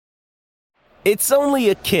It's only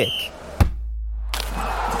a kick,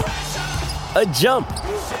 a jump,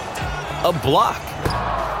 a block.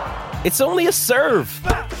 It's only a serve.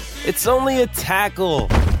 It's only a tackle,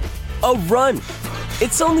 a run.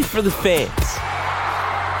 It's only for the fans.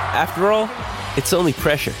 After all, it's only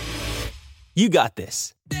pressure. You got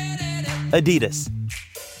this. Adidas.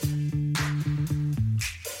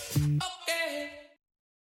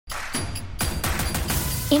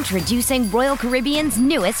 Introducing Royal Caribbean's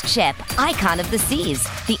newest ship, Icon of the Seas,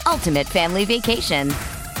 the ultimate family vacation.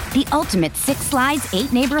 The ultimate 6 slides,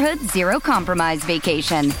 8 neighborhoods, 0 compromise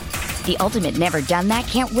vacation. The ultimate never done that,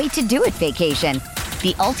 can't wait to do it vacation.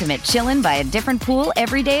 The ultimate chillin' by a different pool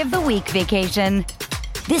every day of the week vacation.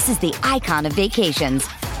 This is the Icon of Vacations.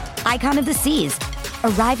 Icon of the Seas,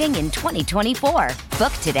 arriving in 2024.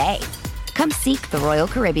 Book today. Come seek the Royal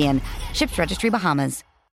Caribbean. Ships Registry, Bahamas.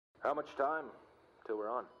 How much time till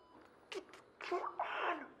we're on? We're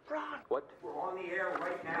on, Ron. What? We're on the air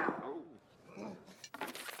right now.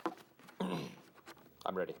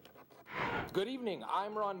 I'm ready. Good evening,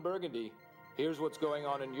 I'm Ron Burgundy. Here's what's going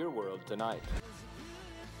on in your world tonight.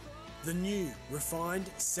 The new, refined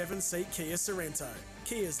 7-seat Kia Sorento,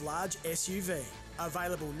 Kia's large SUV.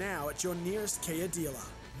 Available now at your nearest Kia dealer.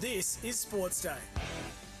 This is Sportsday.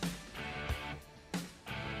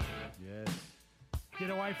 Yes. Get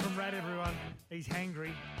away from Rat, everyone. He's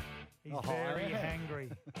hangry. He's very hangry.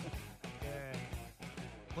 Yeah.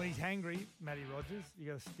 When he's hangry, Matty Rogers, you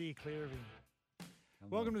got to steer clear of him.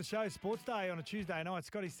 Welcome to the show, Sports Day on a Tuesday night.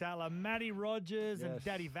 Scotty Sattler, Matty Rogers, and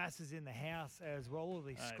Daddy Vass is in the house as well. All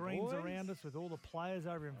these screens around us with all the players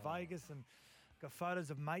over in Vegas, and got photos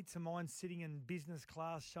of mates of mine sitting in business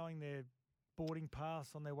class showing their boarding pass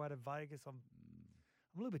on their way to Vegas. I'm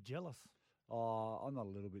a little bit jealous. Oh, I'm not a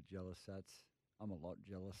little bit jealous, Sats. I'm a lot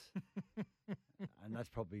jealous. And that's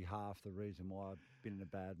probably half the reason why I've been in a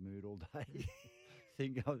bad mood all day.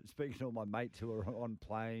 Speaking to all my mates who are on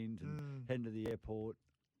planes and heading to the airport.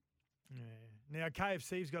 Yeah. Now,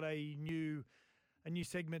 KFC's got a new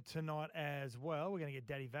segment tonight as well. We're going to get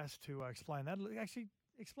Daddy Vass to explain that. Actually,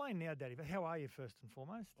 explain now, Daddy Vass. How are you, first and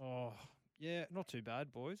foremost? Oh, yeah, not too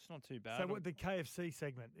bad, boys. Not too bad. So, what the KFC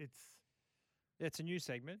segment? It's a new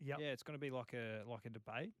segment. Yep. Yeah, it's going to be like a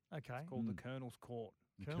debate. Okay. It's called the Colonel's Court.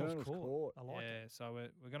 Colonel's Court. I like it. So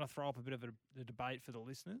we're going to throw up a bit of a debate for the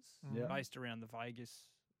listeners based around the Vegas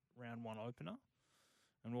round 1 opener.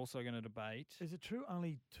 And we're also going to debate. Is it true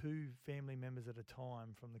only 2 family members at a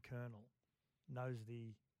time from the Colonel knows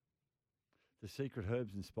the secret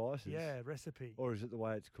herbs and spices? Yeah, recipe. Or is it the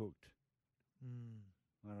way it's cooked?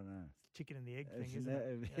 I don't know. It's chicken and the egg thing, isn't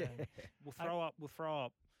it? Yeah. We'll throw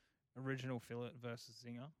up original fillet versus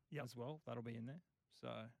zinger as well. That'll be in there. So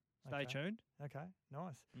stay tuned. Okay,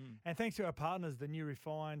 nice. And thanks to our partners, the new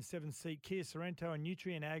refined 7-seat Kia Sorento and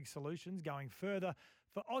Nutrien Ag Solutions, going further.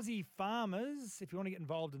 For Aussie farmers, if you want to get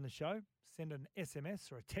involved in the show, send an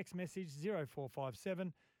SMS or a text message,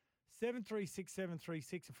 0457 736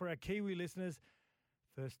 736. And for our Kiwi listeners,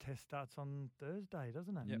 first test starts on Thursday,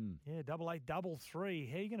 doesn't it? Yep. Yeah, 8833.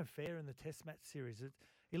 How are you going to fare in the Test match series? You're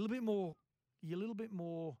a little bit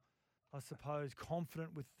more, I suppose,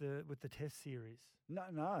 confident with the Test series.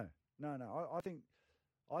 No.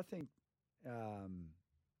 I think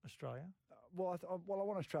Australia. I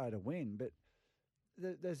want Australia to win, but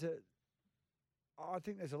I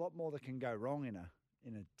think there's a lot more that can go wrong in a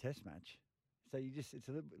Test match. So it's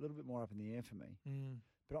a little bit more up in the air for me.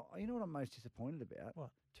 But you know what I'm most disappointed about?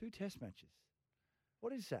 What? 2 Test matches.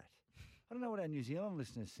 What is that? I don't know what our New Zealand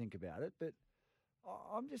listeners think about it, but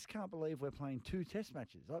I just can't believe we're playing 2 Test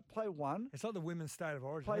matches. Like, play 1. It's like the women's State of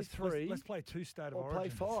Origin. Play 3. Let's play 2 State of or Origin. play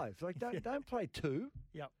 5. Like, don't play 2.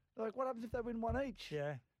 Yep. Like, what happens if they win 1 each?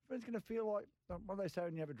 Yeah. Everyone's going to feel like, what do they say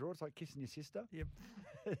when you have a draw? It's like kissing your sister. Yep.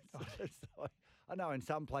 It's like, I know in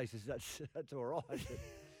some places that's all right, but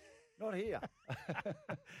not here.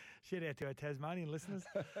 Shout out to our Tasmanian listeners.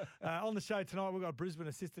 On the show tonight, we've got Brisbane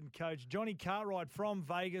assistant coach Johnny Cartwright from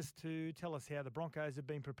Vegas to tell us how the Broncos have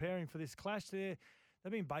been preparing for this clash there.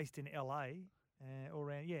 They've been based in LA,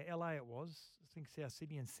 LA it was. I think South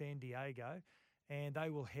Sydney and San Diego. And they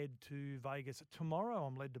will head to Vegas tomorrow,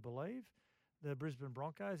 I'm led to believe, the Brisbane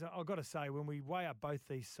Broncos. I've got to say, when we weigh up both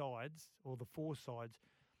these sides, or the 4 sides,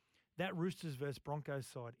 that Roosters versus Broncos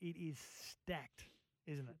side, it is stacked,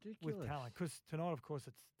 isn't it? Ridiculous. With talent. Because tonight, of course,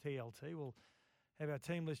 it's TLT. We'll have our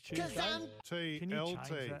team list Tuesday. TLT. Can you change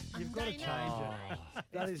that? You've got to change it.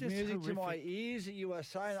 That is just music to my horrific. ears that you are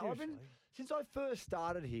saying. Since I first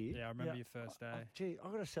started here. Yeah, I remember your first day.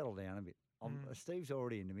 I've got to settle down a bit. Steve's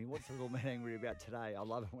already into me. What's the little man angry about today? I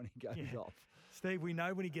love it when he goes off. Steve, we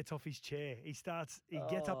know when he gets off his chair. He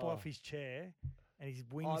gets up off his chair and his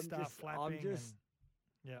wings start flapping.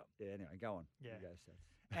 Yeah. Anyway, go on. Yeah. You go,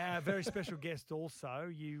 Sats. Our very special guest also,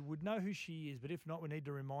 you would know who she is, but if not, we need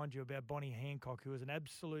to remind you about Bonnie Hancock, who is an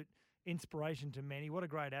absolute inspiration to many. What a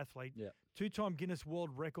great athlete. Yeah. 2-time Guinness World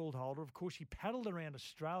Record holder. Of course, she paddled around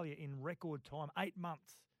Australia in record time, 8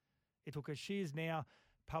 months. It took her. She has now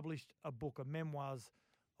published a book of memoirs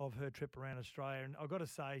of her trip around Australia. And I've got to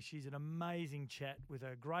say, she's an amazing chat with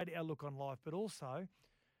a great outlook on life, but also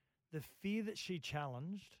the fear that she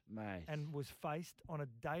challenged and was faced on a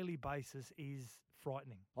daily basis is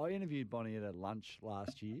frightening. I interviewed Bonnie at a lunch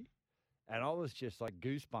last year, and I was just like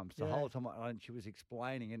goosebumps the whole time. And she was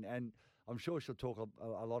explaining, and I'm sure she'll talk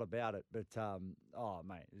a lot about it. But,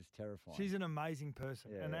 mate, it's terrifying. She's an amazing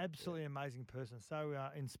person, an absolutely amazing person, so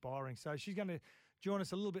inspiring. So she's going to join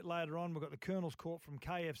us a little bit later on. We've got the Colonel's Court from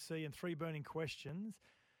KFC and 3 burning questions.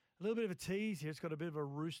 A little bit of a tease here. It's got a bit of a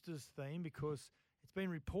Roosters theme because it's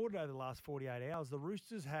been reported over the last 48 hours. The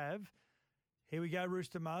Roosters have, here we go,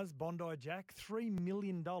 Rooster Muzz, Bondi Jack, $3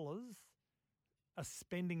 million, a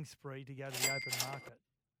spending spree to go to the open market.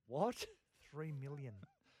 What? $3 million.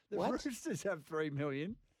 The Roosters have $3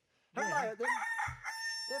 million. Yeah.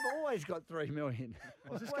 They've always got $3 million.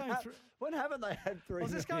 I was just going through. When haven't they had $3 million? I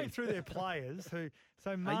was just going through their players who.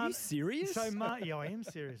 So Are you serious? So yeah, I am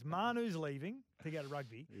serious. Manu's leaving to go to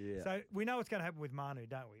rugby. Yeah. So we know what's going to happen with Manu,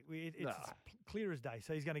 don't we? It's clear as day.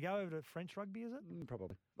 So he's going to go over to French rugby, is it?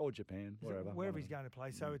 Probably. Or Japan, wherever he's going to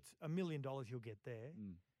play. So it's $1 million he'll get there,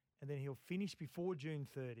 and then he'll finish before June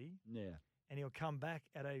 30. Yeah. And he'll come back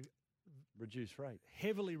at a reduced rate,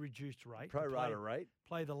 heavily reduced rate, pro rata rate.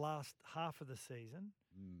 Play the last half of the season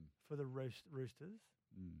for the Roosters,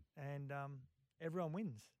 and everyone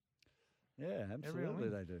wins. Yeah, absolutely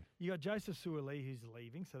they do. You got Joseph Suaalii who's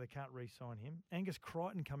leaving, so they can't re-sign him. Angus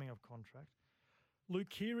Crichton coming off contract. Luke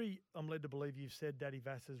Keary, I'm led to believe you've said Daddy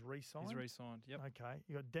Vass has re-signed. He's re-signed, yep. Okay.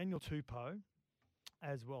 You got Daniel Tupou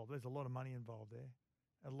as well. There's a lot of money involved there.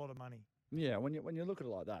 A lot of money. Yeah, when you look at it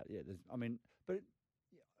like that, but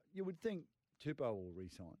you would think Tupou will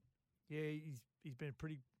re-sign. Yeah, he's been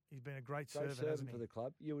a great servant, hasn't he? For the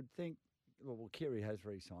club. You would think, well, Keary has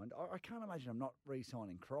re-signed. I can't imagine him not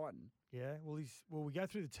re-signing Crichton. Yeah, well, we go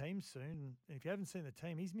through the team soon, and if you haven't seen the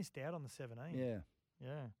team, he's missed out on the 17. Yeah.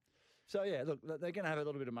 So, look, they're going to have a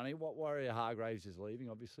little bit of money. Warrior Hargraves is leaving,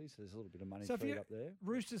 obviously, so there's a little bit of money freed up there.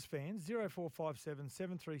 Roosters fans, 0457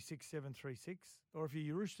 736 736, or if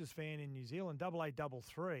you're a Roosters fan in New Zealand,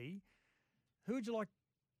 8833, who would you like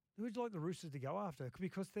the Roosters to go after?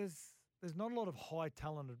 Because there's not a lot of high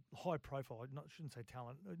profile, shouldn't say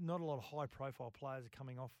talent, not a lot of high profile players are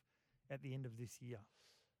coming off at the end of this year.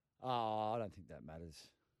 Oh, I don't think that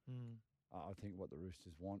matters. I think what the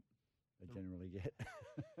Roosters want, they generally get.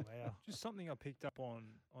 Wow. Just something I picked up on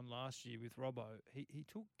last year with Robbo. He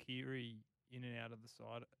took Keary in and out of the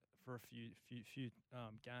side for a few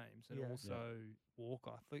games, and also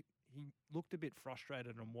Walker. I think he looked a bit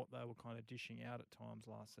frustrated on what they were kind of dishing out at times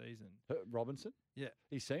last season. Robinson? Yeah.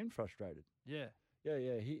 He seemed frustrated. Yeah.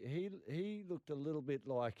 Yeah. He looked a little bit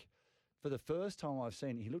like, for the first time I've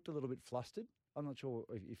seen, he looked a little bit flustered. I'm not sure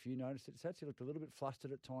if you noticed it, Sats. He looked a little bit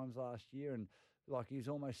flustered at times last year, and like he was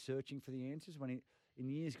almost searching for the answers. When in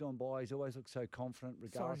years gone by, he's always looked so confident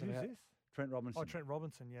regardless Sorry, of who's how. this? Trent Robinson. Oh, Trent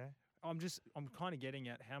Robinson, yeah. I'm kind of getting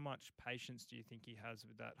at how much patience do you think he has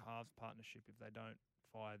with that halves partnership if they don't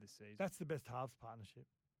fire this season? That's the best halves partnership.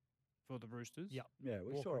 For the Roosters? Yep. Yeah,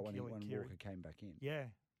 we Walker saw it when Keary. Walker came back in. Yeah.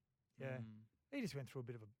 He just went through a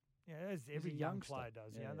bit of a, as every young player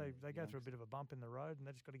does. They go through a bit of a bump in the road, and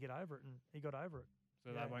they just got to get over it, and he got over it.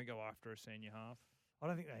 So they won't go after a senior half? I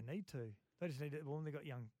don't think they need to. They just need to. Well, they've got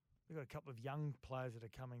a couple of young players that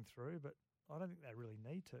are coming through, but I don't think they really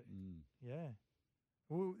need to. Yeah.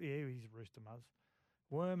 Well, yeah, he's Rooster Muzz.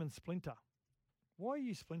 Worm and Splinter. Why are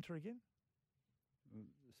you Splinter again?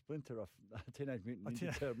 Splinter off Teenage Mutant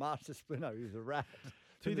Ninja Turtle. Master Splinter, he was a rat.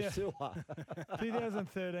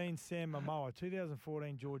 2013, Sam Momoa.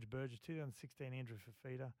 2014, George Burgess. 2016, Andrew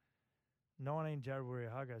Fafita. 19, Jared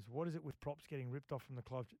Warrior-Hargraves. What is it with props getting ripped off from the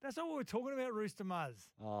club? That's not what we're talking about, Rooster Muzz.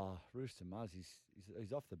 Oh, Rooster Muzz,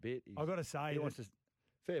 he's off the bit. I've got to say. He wants to,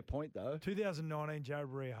 fair point, though. 2019,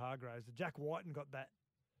 Jared Warrior-Hargraves. Jack Whiten got that.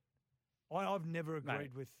 I've never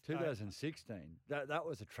agreed with... 2016, that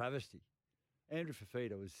was a travesty. Andrew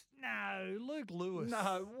Fafita was... No, Luke Lewis.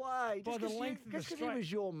 No way. By the length of the straight. Just because he was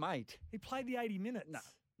your mate. He played the 80 minutes.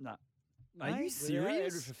 No. Are you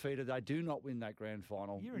serious? Andrew Fafita, they do not win that grand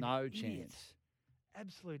final. You're no an idiot. chance.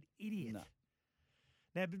 Absolute idiot. No.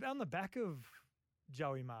 Now, on the back of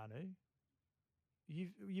Joey Manu,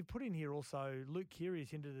 you've put in here also Luke Keary has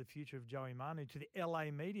hinted the future of Joey Manu to the LA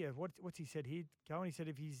media. What's he said here? He said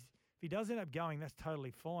if he does end up going, that's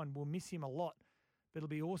totally fine. We'll miss him a lot, but it'll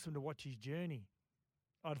be awesome to watch his journey.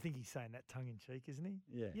 I think he's saying that tongue in cheek, isn't he?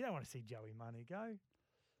 Yeah. You don't want to see Joey Manu go.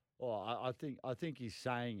 Well, I think he's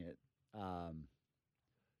saying it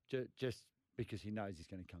just because he knows he's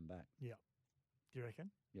going to come back. Yeah. Do you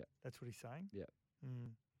reckon? Yeah. That's what he's saying? Yeah. Mm.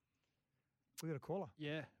 We got a caller.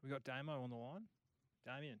 Yeah, we got Damo on the line.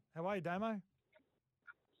 Damien. How are you, Damo?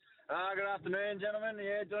 Good afternoon, gentlemen.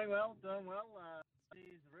 Yeah, doing well.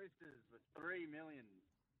 These Roosters with $3 million.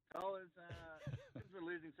 Since we're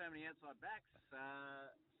losing so many outside backs,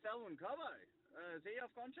 Selwyn Cobbo, is he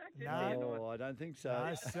off contract? No, I don't think so.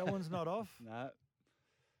 No, Selwyn's not off. No.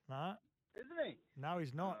 No. Isn't he? No,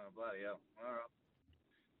 he's not. Oh, bloody hell. All right.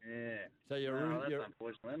 Yeah. So you're that's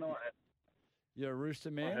unfortunate. you're a Rooster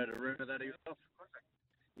I man? heard a rumour that he was off contract.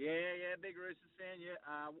 Yeah, big Roosters fan,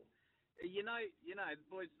 yeah. You know,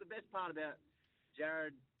 boys, the best part about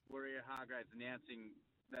Jared Warrior-Hargraves announcing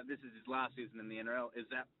that this is his last season in the NRL is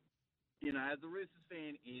that, as a Roosters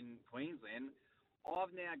fan in Queensland,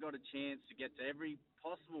 I've now got a chance to get to every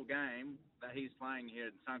possible game that he's playing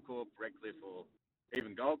here at Suncorp, Redcliffe, or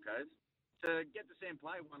even Gold Coast, to get to see him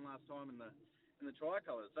play one last time in the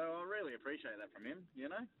tricolour. So I really appreciate that from him,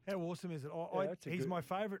 How awesome is it? He's my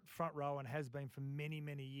favourite front row and has been for many,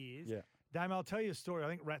 many years. Yeah. Dame, I'll tell you a story. I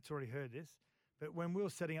think Rat's already heard this. But when we were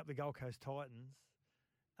setting up the Gold Coast Titans,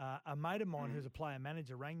 a mate of mine who's a player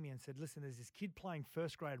manager rang me and said, listen, there's this kid playing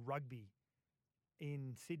first grade rugby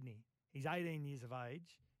in Sydney. He's 18 years of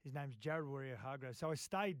age. His name's Jared Warrior-Hargraves. So I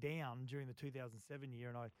stayed down during the 2007 year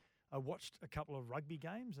and I watched a couple of rugby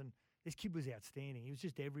games, and this kid was outstanding. He was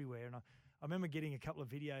just everywhere. And I remember getting a couple of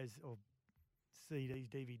videos or CDs,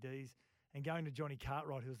 DVDs, and going to Johnny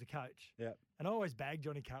Cartwright, who was the coach. Yeah. And I always bag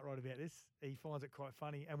Johnny Cartwright about this. He finds it quite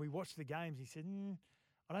funny. And we watched the games. He said,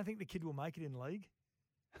 I don't think the kid will make it in league.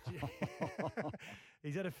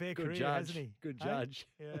 He's had a fair career, hasn't he? Good judge.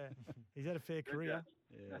 Yeah. He's had a fair career.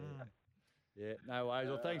 Yeah. Yeah, no worries.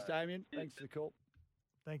 Well, thanks, Damien. Thanks for the call.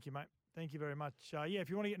 Thank you, mate. Thank you very much. If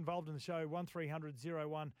you want to get involved in the show, 1300 01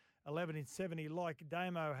 1170, like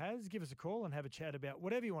Damo has, give us a call and have a chat about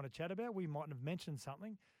whatever you want to chat about. We mightn't have mentioned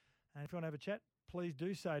something. And if you want to have a chat, please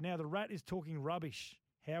do so. Now, the Rat is talking rubbish.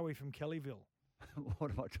 Howie from Kellyville.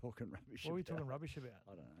 What am I talking rubbish about? What are we talking rubbish about?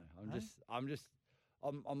 I don't know.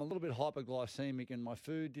 I'm a little bit hypoglycemic and my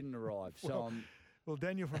food didn't arrive. Well,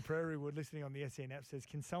 Daniel from Prairie Wood, listening on the SN app, says,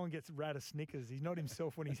 can someone get Rat a Snickers? He's not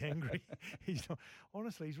himself when he's angry. He's not,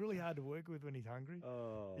 honestly, he's really hard to work with when he's hungry.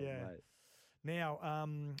 Oh, yeah. mate. Now,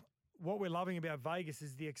 what we're loving about Vegas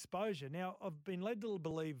is the exposure. Now, I've been led to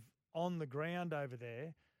believe on the ground over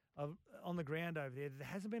there, there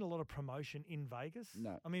hasn't been a lot of promotion in Vegas.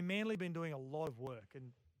 No. I mean, Manly been doing a lot of work,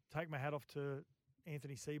 and take my hat off to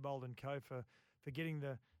Anthony Seibold and co for getting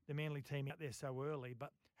the Manly team out there so early,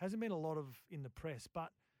 but hasn't been a lot of in the press. But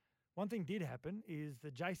one thing did happen is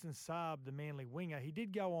that Jason Saab, the Manly winger, he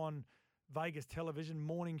did go on Vegas television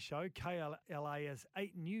morning show, KLAS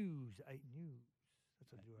 8 News. 8 News.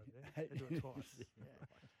 That's what I do over there. They do it twice. Yeah.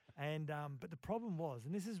 And but the problem was,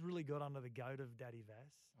 and this has really got under the goat of Daddy Vass,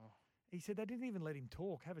 he said they didn't even let him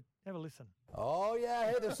talk. Have a listen. Oh,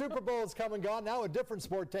 yeah. Hey, the Super Bowl has come and gone. Now a different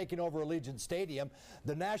sport taking over Allegiant Stadium.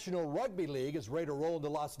 The National Rugby League is ready to roll into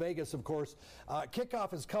Las Vegas, of course.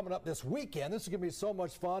 Kickoff is coming up this weekend. This is going to be so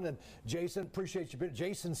much fun. And Jason, appreciate you being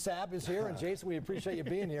Jason Saab is here. And Jason, we appreciate you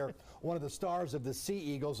being here, one of the stars of the Sea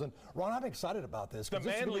Eagles. And Ron, I'm excited about this because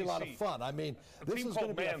this is going to be a lot of fun. I mean, this is going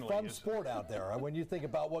to be a fun sport out there. When you think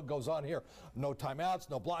about what goes on here, no timeouts,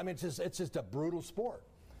 no block. I mean, it's just a brutal sport.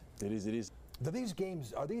 It is.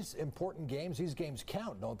 Are these important games? These games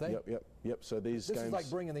count, don't they? Yep. So this is like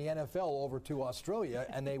bringing the NFL over to Australia,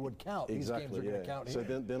 and they would count. Exactly, these games are going to count so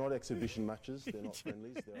here. they're not exhibition matches. They're not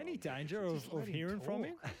friendlies. Any danger of hearing from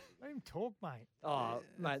him? Let him talk, mate. Oh,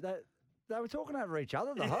 mate, they were talking over each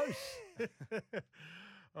other, the hosts.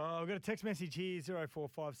 I've got a text message here,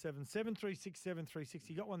 0457 736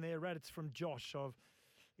 736. You got one there, Rad. It's from Josh.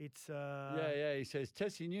 It's he says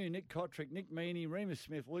Tessie New, Nick Kotrick, Nick Meaney, Remus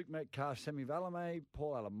Smith, Luke Metcalf, Semi Valame,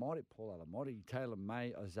 Paul Alamotti, Taylor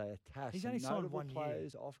May, Isaiah Tass. He's only signed 1 year.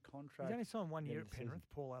 Players off contract. He's only signed 1 year at Penrith,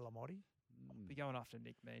 Paul Alamotti. I'll be going after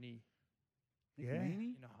Nick Meaney. Nick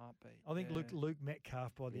Meaney? In a heartbeat. I think Luke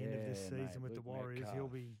Metcalf by the end of this season with the Warriors,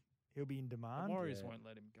 Metcalf. he'll be in demand. The Warriors won't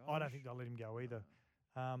let him go. I don't think they'll let him go either.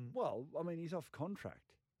 Well, I mean, he's off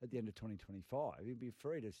contract at the end of 2025. He'll be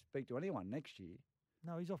free to speak to anyone next year.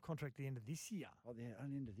 No, he's off contract at the end of this year. Oh, the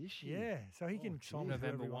end of this year? Yeah, so he can sign with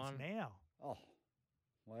November whoever he wants 1 now. Oh,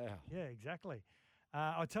 wow. Yeah, exactly.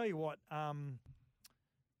 I'll tell you what,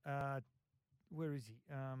 where is he?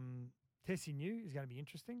 Tessie New is going to be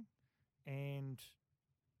interesting. And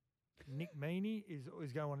Nick Meaney is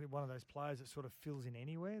going to be one of those players that sort of fills in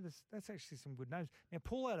anywhere. That's actually some good names. Now,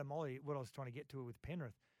 Paul Adamoli, what I was trying to get to with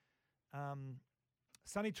Penrith,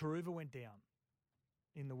 Sonny Taruva went down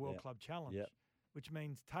in the World Club Challenge, which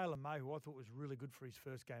means Taylor May, who I thought was really good for his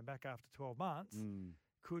first game back after 12 months,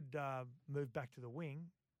 could move back to the wing.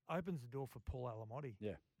 Opens the door for Paul Alamotti.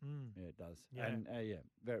 Yeah. Yeah, it does. Yeah. And,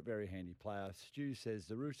 very, very handy player. Stu says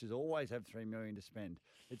the Roosters always have $3 million to spend.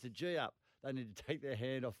 It's a G up. They need to take their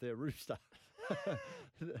hand off their rooster.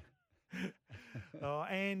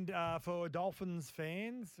 And for Dolphins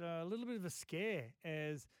fans, a little bit of a scare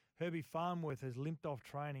as Herbie Farnworth has limped off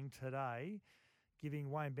training today,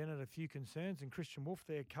 giving Wayne Bennett a few concerns. And Christian Wolf,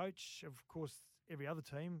 their coach, of course, every other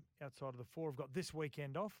team outside of the four have got this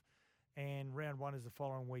weekend off. And round one is the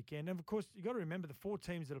following weekend. And, of course, you've got to remember the four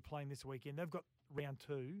teams that are playing this weekend, they've got round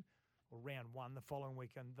two or round one the following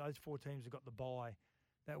weekend. Those four teams have got the bye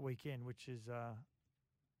that weekend, which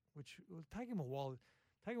will take them a while.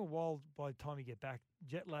 Take them a while by the time you get back.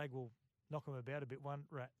 Jet lag will knock them about a bit, one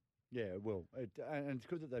rat. Yeah, it will. And it's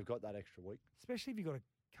good that they've got that extra week. Especially if you've got a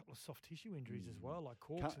couple of soft tissue injuries as well, like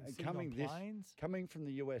corks and sitting on planes. Coming from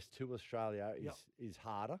the US to Australia is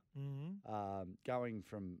harder. Going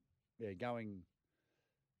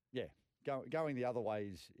the other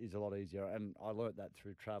way is a lot easier, and I learnt that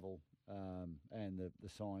through travel and the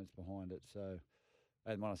science behind it. So,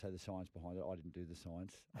 and when I say the science behind it, I didn't do the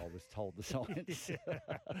science. I was told the science.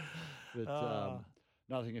 But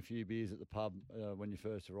nothing a few beers at the pub when you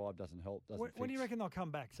first arrive doesn't help. When do you reckon they'll come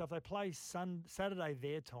back? So if they play Saturday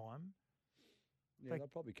their time, they'll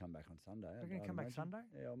probably come back on Sunday. They're going to come back Sunday?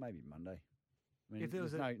 Yeah, or maybe Monday. I mean, If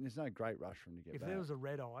there's no great rush for them to get back. If there was a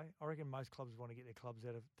red eye, I reckon most clubs want to get their clubs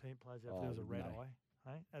out of team players out if there was a red eye.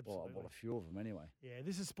 Hey? Absolutely. Well, a few of them anyway. Yeah,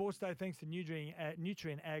 this is Sports Day thanks to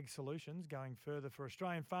Nutrient Ag Solutions. Going further for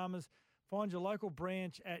Australian farmers, find your local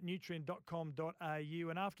branch at nutrient.com.au.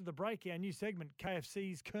 And after the break, our new segment,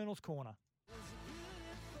 KFC's Colonel's Corner.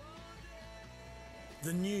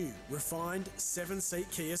 The new, refined 7-seat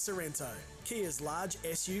Kia Sorrento, Kia's large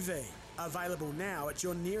SUV. Available now at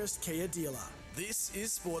your nearest Kia dealer. This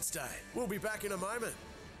is Sports Day. We'll be back in a moment.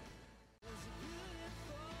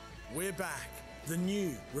 We're back. The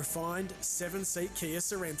new, refined 7-seat Kia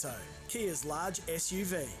Sorrento, Kia's large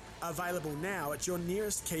SUV. Available now at your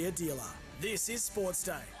nearest Kia dealer. This is Sports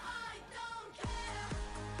Day.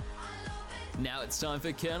 Now it's time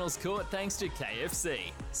for Colonel's Court thanks to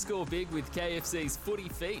KFC. Score big with KFC's Footy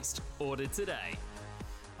Feast. Order today.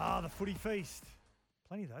 The Footy Feast.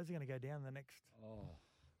 Plenty of those are going to go down in the next,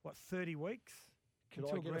 30 weeks? Could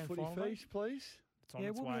I get a Footy Feast, please? It's on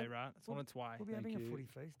its way, right? It's on its way. We'll be having a Footy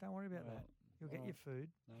Feast. Don't worry about that. You'll get your food.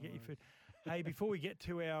 Get your food. Hey, before we get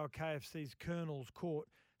to our KFC's Colonel's Court,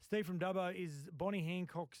 Steve from Dubbo is Bonnie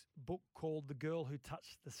Hancock's book called The Girl Who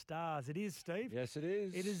Touched the Stars. It is, Steve. Yes, it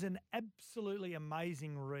is. It is an absolutely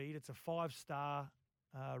amazing read. It's a 5-star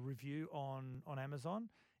review on Amazon,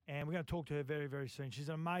 and we're going to talk to her very, very soon. She's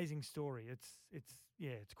an amazing story.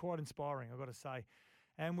 It's quite inspiring, I've got to say.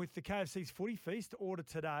 And with the KFC's Footy Feast order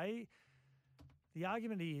today, the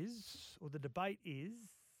argument is, or the debate is,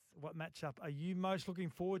 what matchup are you most looking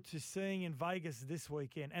forward to seeing in Vegas this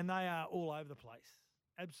weekend? And they are all over the place.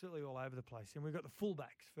 Absolutely all over the place. And we've got the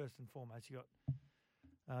fullbacks first and foremost. You've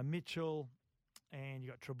got Mitchell, and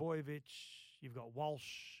you've got Trebojevic, you've got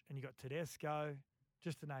Walsh, and you've got Tedesco,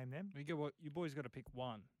 just to name them. You boys got to pick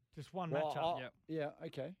one. Just one matchup. Yeah,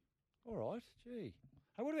 okay. All right. Gee.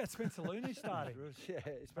 Hey, what about Spencer Looney starting?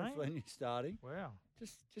 Spencer Looney starting. Wow.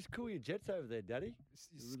 Just cool your jets over there, Daddy.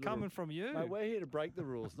 It's coming from you. Mate, we're here to break the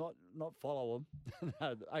rules, not follow them.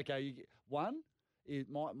 No, okay, one is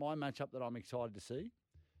my matchup that I'm excited to see.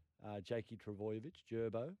 Jakey Trebojevic,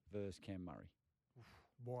 Gerbo versus Cam Murray.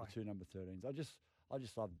 Why? The two number 13s. I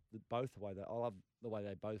just love both the way I love the way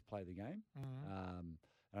they both play the game. And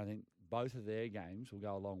I think both of their games will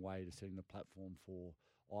go a long way to setting the platform for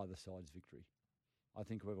either side's victory. I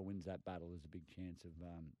think whoever wins that battle has a big chance of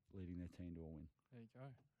leading their team to a win. There you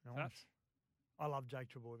go. Nice. I love Jake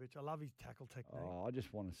Trebojevic. I love his tackle technique. I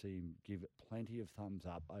just want to see him give plenty of thumbs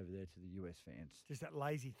up over there to the US fans. Just that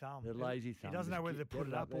lazy thumb. The lazy thumb. He doesn't know whether to put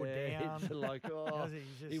it up or down. It's like,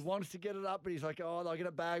 he wants to get it up, but he's like, they're going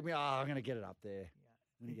to bag me. I'm going to get it up there.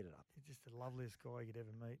 I'm going to get it up. He's just the loveliest guy you could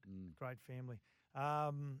ever meet. Great family.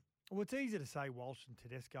 Well, it's easy to say Walsh and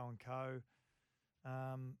Tedesco and co.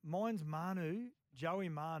 Mine's Manu, Joey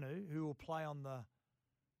Manu, who will play on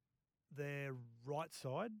their right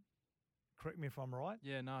side. Correct me if I'm right.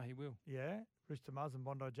 Yeah, no, he will. Yeah, Rooster Muzz and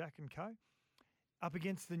Bondi Jack and co. Up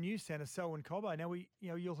against the new centre, Selwyn Cobbo. Now,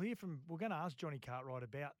 you'll hear from, we're going to ask Johnny Cartwright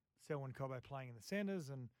about Selwyn Cobbo playing in the centres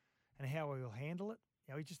and how he will handle it.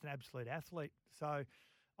 he's just an absolute athlete. So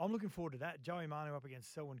I'm looking forward to that. Joey Manu up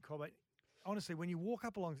against Selwyn Cobbett. Honestly, when you walk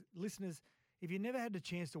up along, listeners, if you never had the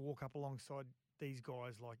chance to walk up alongside these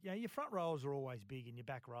guys, like, your front rowers are always big and your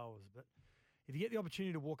back rowers, but if you get the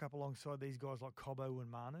opportunity to walk up alongside these guys like Cobbo and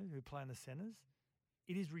Manu who play in the centres,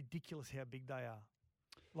 it is ridiculous how big they are.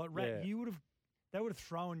 Like, Rat, they would have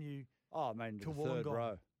thrown you to the Wollongong third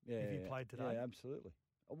row. if you played today. Yeah, absolutely.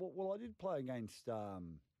 Well, I did play against, what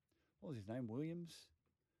was his name, Williams.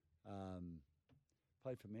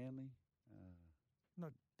 Played for Manly.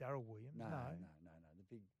 Not Darryl Williams, no. The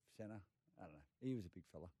big centre. I don't know. He was a big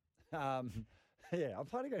fella. I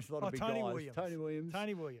played against a lot of big Tony guys. Williams.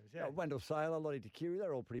 Tony Williams, yeah. Wendell Saylor, Lottie DeCurie,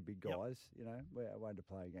 they're all pretty big guys, I wanted to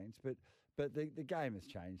play against. But the game has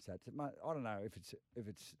changed. I don't know if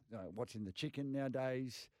it's watching the chicken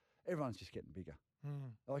nowadays. Everyone's just getting bigger.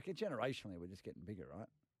 Like generationally, we're just getting bigger, right?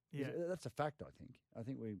 Yeah. That's a fact, I think. I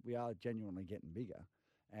think we are genuinely getting bigger.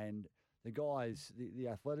 And the guys, the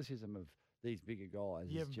athleticism of these bigger guys.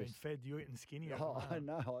 You haven't been fed, you're eating skinny. I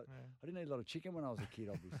know. I didn't eat a lot of chicken when I was a kid,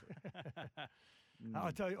 obviously.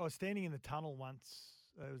 I tell you, I was standing in the tunnel once.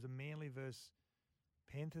 It was a Manly versus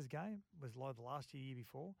Panthers game. It was like the last year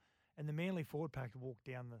before. And the Manly forward pack walked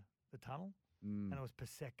down the tunnel. And it was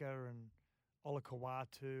Paseka and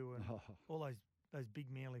Olakawatu and all those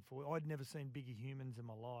big Manly forward. I'd never seen bigger humans in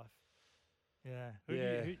my life. Yeah.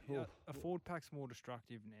 A forward pack's more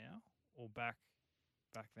destructive now or back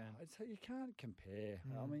then? So you can't compare.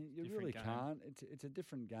 I mean, you Different really game. can't. It's a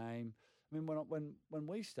different game. I mean, when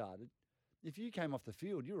we started, if you came off the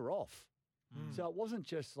field, you were off. So it wasn't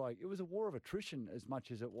just like it was a war of attrition as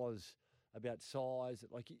much as it was about size.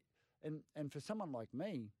 And for someone like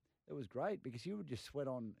me, it was great because you would just sweat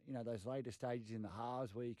on those later stages in the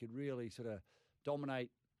halves where you could really sort of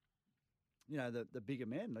dominate. The bigger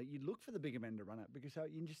men. Like you'd look for the bigger men to run it because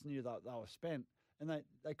you just knew that they were spent. And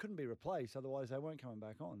they couldn't be replaced, otherwise they weren't coming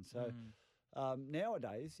back on. So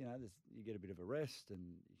nowadays, you get a bit of a rest and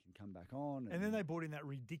you can come back on. And then they brought in that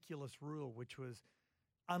ridiculous rule, which was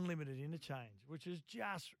unlimited interchange, which is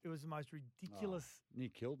it was the most ridiculous. Near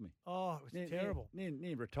killed me. Oh, it was terrible.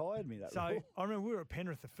 Near retired me, that So rule. I remember we were at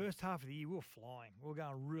Penrith the first half of the year, we were flying. We were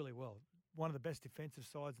going really well. One of the best defensive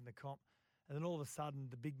sides in the comp. And then all of a sudden,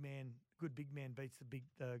 the good big man beats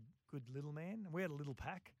the good little man. And we had a little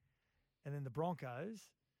pack. And then the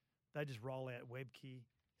Broncos, they just roll out Webke,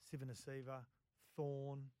 Sivanasiva,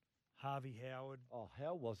 Thorne, Harvey Howard. Oh,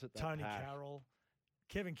 how was it? Tony Carroll.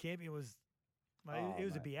 Kevin Campion was, he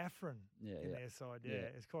was a Biafran in their side. Yeah,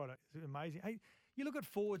 it's amazing. Hey, you look at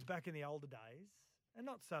forwards back in the older days, and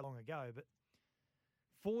not so long ago, but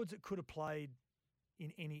forwards that could have played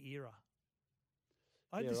in any era.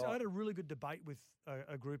 I had a really good debate with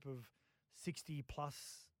a group of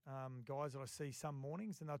 60-plus guys that I see some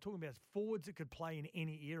mornings, and they're talking about forwards that could play in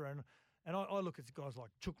any era. And I look at guys like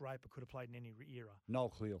Chook Raper could have played in any era. Noel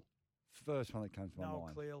Cleal. First one that comes to my mind.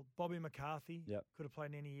 Noel Cleal. Bobby McCarthy could have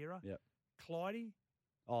played in any era. Yep. Clydie.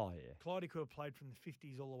 Oh, yeah. Clydie could have played from the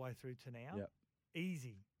 50s all the way through to now. Yep.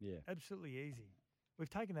 Easy. Yeah. Absolutely easy. We've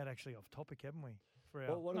taken that actually off topic, haven't we? For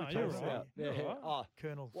our What are we talking about?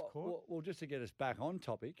 Colonel's Court. Well, just to get us back on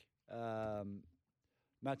topic,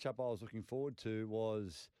 matchup I was looking forward to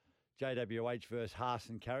was JWH versus Haas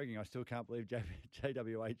and Carrigan. I still can't believe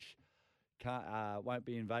JWH won't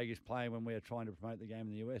be in Vegas playing when we are trying to promote the game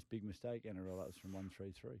in the US. Big mistake, NRL. That was from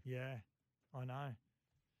 133. Yeah, I know.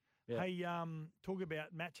 Yeah. Hey, talk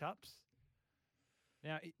about matchups.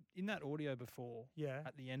 Now, in that audio before,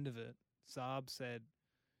 at the end of it, Saab said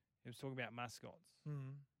he was talking about mascots.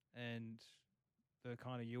 And the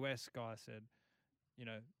kind of US guy said,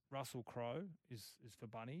 Russell Crowe is for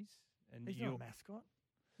bunnies. And he's not a mascot.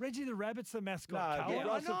 Reggie the Rabbit's the mascot. No, Carl.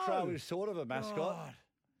 Russell Crowe is sort of a mascot. God.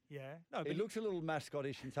 Yeah. No, he looks a little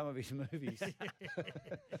mascotish in some of his movies.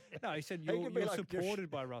 No, he said He you're could be like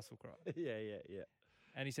supported by Russell Crowe. Yeah.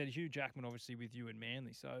 And he said Hugh Jackman, obviously, with you and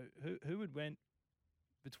Manly. So who would went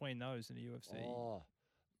between those in the UFC? Oh.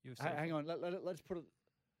 UFC Hang on. Let's put it.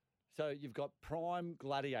 So you've got Prime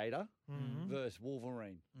Gladiator versus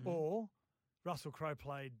Wolverine. Or Russell Crowe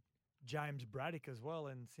played James Braddock as well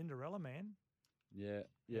in Cinderella Man. Yeah.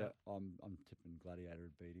 I'm tipping Gladiator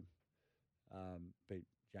would beat him. Beat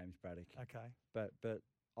James Braddock. Okay. But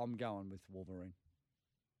I'm going with Wolverine.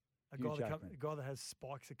 A guy that has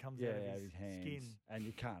spikes that comes out of his hands, skin. and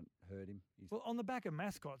you can't hurt him. Well, on the back of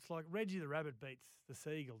mascots, like Reggie the Rabbit beats the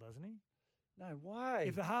seagull, doesn't he? No way.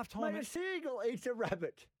 If the halftime, a seagull eats a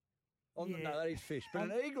rabbit. No, that eats fish, but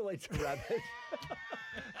an eagle eats a rabbit.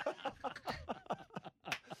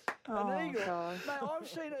 An eagle. Mate, I've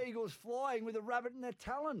seen eagles flying with a rabbit in their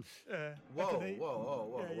talons. Whoa. Mate,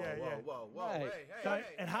 So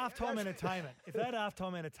at halftime entertainment, if they had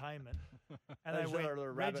halftime entertainment and they They went saw the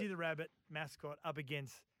Reggie rabbit. the Rabbit mascot up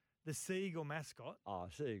against the Seagull mascot, Oh,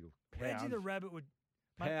 seagull. Reggie the Rabbit would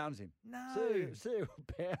Pounds him. No. Seagull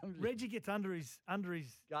pounds him. Reggie gets under his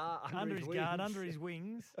guard, under his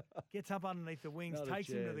wings, gets up underneath the wings, Not a takes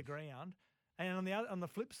him to the chance. ground. And on the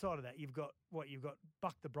flip side of that, you've got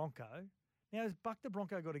Buck the Bronco. Now, has Buck the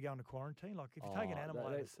Bronco got to go into quarantine? Like, if you take an animal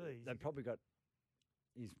overseas, They've probably got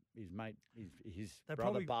his mate, his They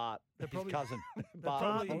brother probably- Bart, they his probably- cousin they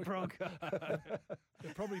Bart probably- Bronco.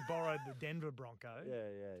 they probably borrowed the Denver Bronco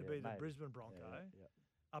to be the maybe. Brisbane Bronco Yeah.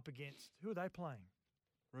 up against who are they playing?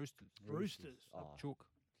 Roosters. Roosters. Oh, Chook.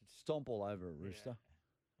 Stomp all over a rooster.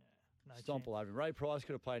 No Stomp all over him. Ray Price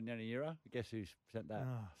could have played in any era. Guess who's sent that?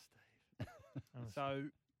 Oh, Steve. So,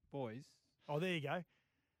 boys. Oh, there you go.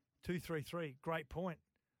 2-3-3. Great point.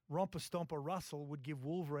 Romper Stomper Russell would give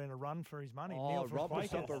Wolverine a run for his money. Oh, Neil from Romper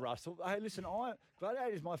Quakers. Stomper Russell. Hey, listen,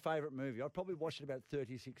 Gladiator is my favourite movie. I've probably watched it about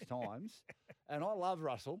 36 times, and I love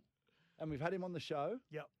Russell, and we've had him on the show.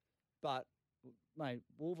 Yep. But, mate,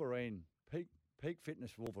 Wolverine, peak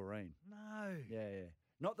fitness Wolverine. No. Yeah.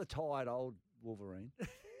 Not the tired old Wolverine,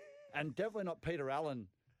 and definitely not Peter Allen,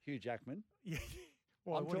 Hugh Jackman. Yeah.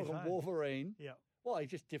 Why, I'm what are you talking saying? Wolverine. Yeah. Well, he's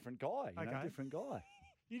just different guy. You know, Okay. different guy.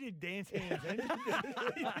 You did dance hands, didn't you? You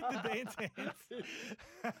did the dance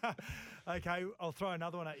hands. Okay, I'll throw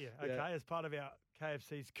another one at you. Okay, Yeah. as part of our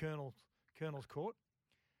KFC's Colonel's Court,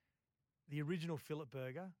 the original fillet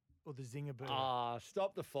burger or the zinger burger? Ah,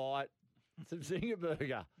 stop the fight. Some Zinger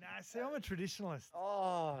burger. Nah, see, I'm a traditionalist.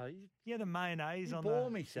 Oh, Yeah, the mayonnaise you on bore the,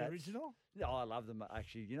 me, the Sats. original. Yeah, I love them.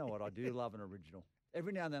 Actually, you know what? I do love an original.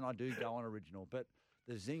 Every now and then I do go on original, but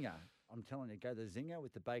the zinger, I'm telling you, go the zinger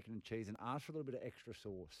with the bacon and cheese and ask for a little bit of extra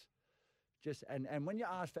sauce. And when you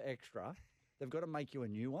ask for extra, they've got to make you a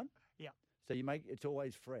new one. Yeah. So it's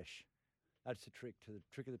always fresh. That's the trick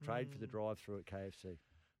of the trade for the drive-through at KFC.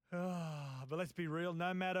 But let's be real.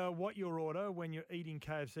 No matter what your order when you're eating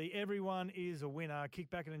KFC, everyone is a winner. Kick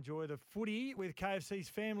back and enjoy the footy with KFC's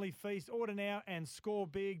Family Feast. Order now and score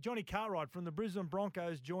big. Johnny Cartwright from the Brisbane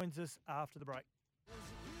Broncos joins us after the break.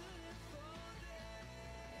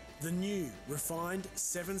 The new, refined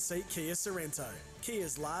 7-seat Kia Sorrento,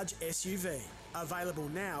 Kia's large SUV. Available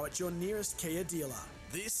now at your nearest Kia dealer.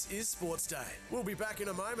 This is Sports Day. We'll be back in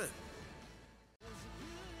a moment.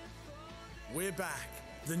 We're back.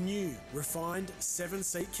 The new, refined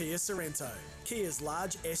 7-seat Kia Sorrento, Kia's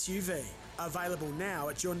large SUV. Available now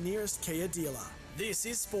at your nearest Kia dealer. This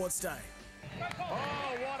is Sports Day.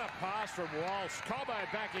 Oh, what a pass from Walsh. Cobbo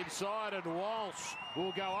back inside and Walsh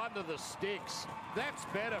will go under the sticks. That's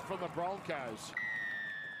better from the Broncos.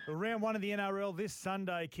 Well, round one of the NRL this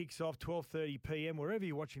Sunday kicks off 12:30 p.m. wherever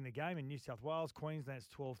you're watching the game in New South Wales. Queensland's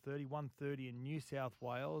 12:30, 1:30 in New South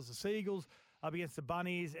Wales. The Seagulls up against the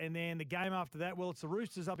Bunnies, and then the game after that, well, it's the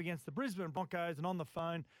Roosters up against the Brisbane Broncos, and on the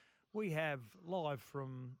phone we have live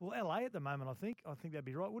from, LA at the moment, I think. I think that'd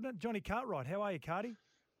be right, wouldn't it? Johnny Cartwright, how are you, Carty?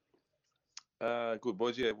 Good,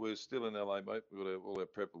 boys. Yeah, we're still in LA, mate. We've got all our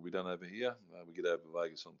prep will be done over here. We get over to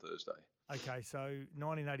Vegas on Thursday. Okay, so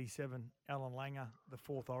 1987, Alan Langer, the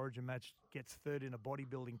fourth Origin match, gets third in a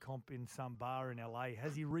bodybuilding comp in some bar in LA.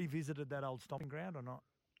 Has he revisited that old stomping ground or not?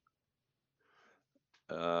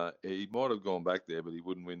 He might have gone back there, but he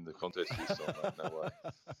wouldn't win the contest this time, mate. No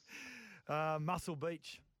way. Muscle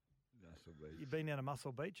Beach. You've been down to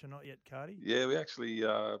Muscle Beach or not yet, Carty? Yeah, we actually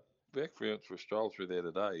went for a stroll through there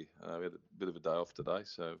today. We had a bit of a day off today,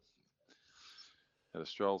 so had a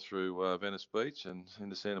stroll through Venice Beach and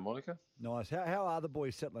into Santa Monica. Nice. How are the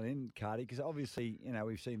boys settling in, Carty? Because obviously,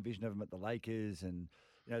 we've seen vision of them at the Lakers, and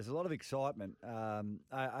there's a lot of excitement.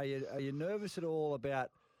 Are you nervous at all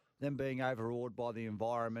about them being overawed by the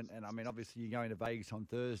environment? And I mean, obviously, you're going to Vegas on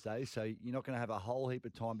Thursday, so you're not going to have a whole heap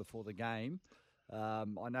of time before the game. I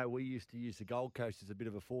know we used to use the Gold Coast as a bit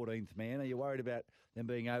of a 14th man. Are you worried about them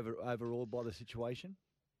being overawed by the situation?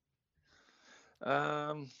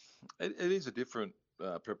 It is a different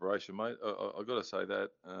preparation, mate. I've got to say that.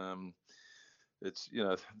 It's,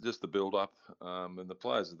 just the build-up, and the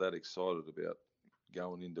players are that excited about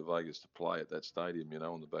going into Vegas to play at that stadium,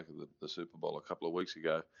 on the back of the Super Bowl a couple of weeks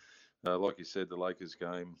ago. Like you said, the Lakers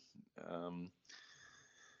game,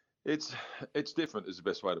 it's different is the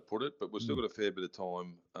best way to put it, but we've still got a fair bit of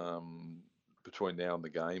time between now and the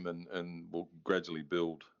game, and we'll gradually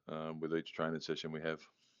build with each training session we have.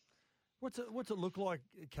 What's it look like,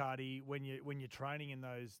 Carty, when you're training in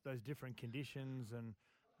those different conditions? And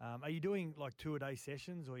are you doing like 2-a-day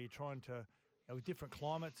sessions, or are you trying to with different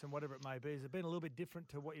climates and whatever it may be? Has it been a little bit different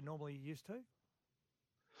to what you're normally used to?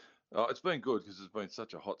 It's been good because it's been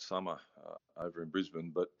such a hot summer over in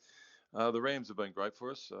Brisbane. But the Rams have been great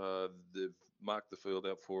for us. They've marked the field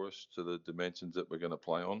out for us to the dimensions that we're going to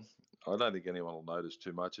play on. I don't think anyone will notice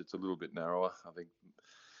too much. It's a little bit narrower. I think,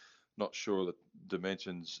 not sure the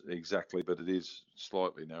dimensions exactly, but it is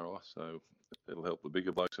slightly narrower. So it'll help the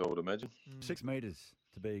bigger blokes, I would imagine. 6 metres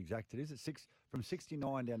to be exact. It is. It's from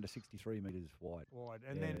 69 down to 63 metres wide.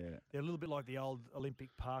 And then they're a little bit like the old Olympic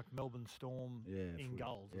Park Melbourne Storm in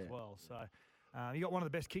goals as well. So you got one of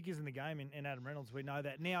the best kickers in the game in Adam Reynolds. We know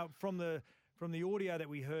that. Now, from the audio that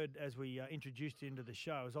we heard as we introduced you into the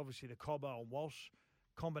show is obviously the Cobbo and Walsh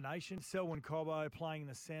combination. Selwyn Cobbo playing in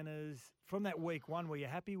the centres. From that week one, were you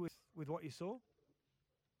happy with what you saw?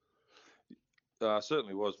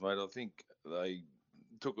 Certainly was, mate. I think they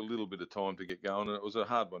took a little bit of time to get going, and it was a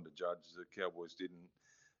hard one to judge. The Cowboys didn't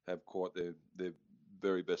have quite their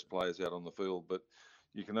very best players out on the field, but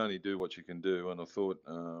you can only do what you can do. And I thought,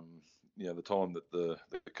 the time that the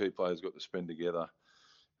key players got to spend together,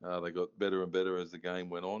 they got better and better as the game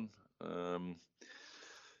went on.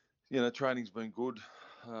 Training's been good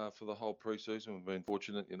for the whole pre-season. We've been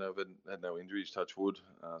fortunate, we've had no injuries, touch wood.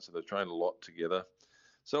 So they've trained a lot together.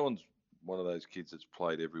 Someone's one of those kids that's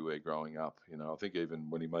played everywhere growing up. I think even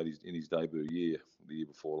when he made his debut the year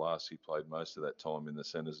before last, he played most of that time in the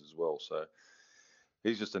centres as well. So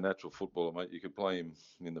he's just a natural footballer, mate. You could play him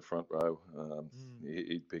in the front row.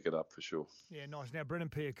 He'd pick it up for sure. Yeah, nice. Now, Brennan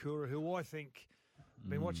Piakura, who I think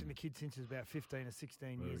been watching the kid since he was about 15 or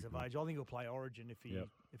 16 years of age. I think he'll play Origin if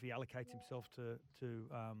he allocates himself to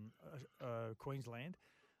Queensland.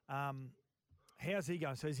 How's he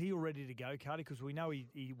going? So is he all ready to go, Cardi? Because we know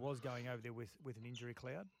he was going over there with an injury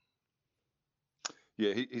cloud.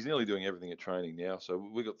 Yeah, he's nearly doing everything at training now. So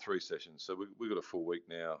we've got 3 sessions. So we've got a full week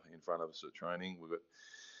now in front of us at training. We've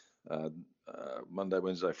got Monday,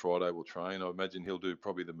 Wednesday, Friday we'll train. I imagine he'll do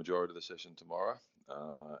probably the majority of the session tomorrow.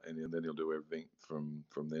 And then he'll do everything from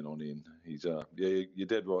then on in. He's you're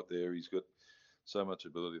dead right there. He's got so much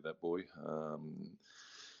ability, that boy.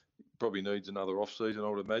 Probably needs another off season, I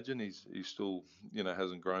would imagine. He's still,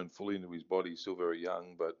 hasn't grown fully into his body. He's still very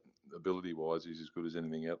young, but ability-wise, he's as good as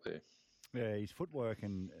anything out there. Yeah, his footwork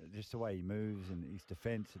and just the way he moves and his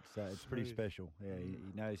defence, it's pretty special. Yeah, he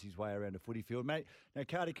knows his way around a footy field. Mate, now,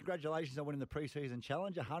 Cardi, congratulations on winning the pre-season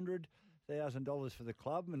challenge, $100,000 for the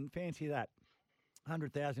club, and fancy that.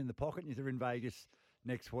 $100,000 in the pocket, and you're in Vegas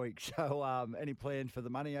next week. So any plans for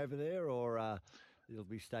the money over there, or it'll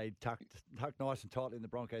be stayed tucked nice and tightly in the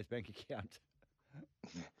Broncos bank account?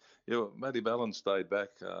 Yeah, well, Matty Ballin stayed back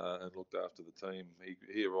and looked after the team.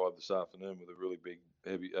 He arrived this afternoon with a really big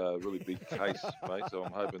case, mate. So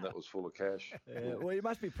I'm hoping that was full of cash. Yeah, well, you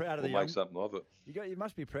must be proud of make something of it. You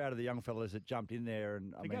must be proud of the young fellas that jumped in there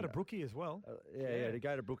and go to Brookie as well. To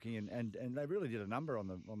go to Brookie and they really did a number on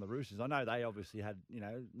the Roosters. I know they obviously had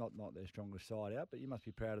not their strongest side out, but you must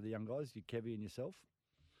be proud of the young guys, you Kevy and yourself.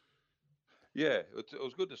 Yeah, it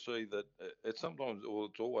was good to see that. It's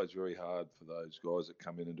always very hard for those guys that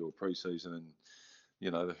come in and do a pre-season and,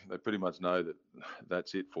 they pretty much know that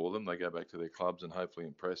that's it for them. They go back to their clubs and hopefully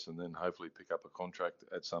impress and then hopefully pick up a contract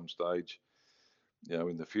at some stage,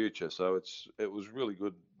 in the future. So it was really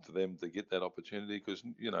good for them to get that opportunity because,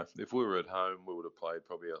 if we were at home, we would have played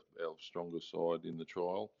probably our strongest side in the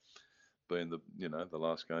trial, being the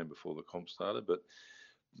last game before the comp started. But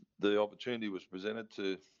the opportunity was presented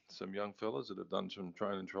to some young fellas that have done some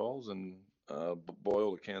training trials and by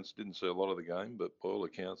all accounts didn't see a lot of the game, but by all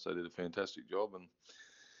accounts they did a fantastic job.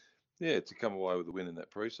 And to come away with a win in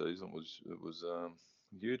that pre-season was a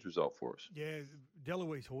huge result for us. Yeah,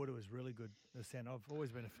 Deloise Horder was really good. The centre. I've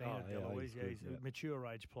always been a fan of Deloise. He's a mature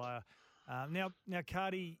age player. Now,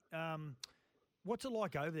 Cardi, what's it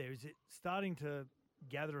like over there? Is it starting to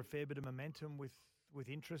gather a fair bit of momentum with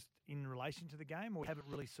interest in relation to the game, or haven't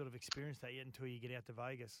really sort of experienced that yet until you get out to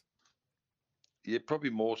Vegas? Yeah, probably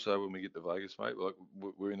more so when we get to Vegas, mate. Like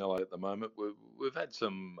we're in LA at the moment. We've had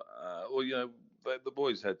some, the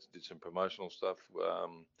boys did some promotional stuff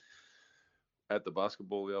at the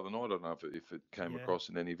basketball the other night. I don't know if it came across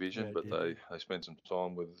in any vision, but they spent some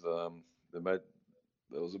time with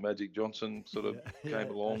there was a Magic Johnson sort of came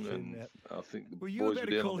along, and I think the boys were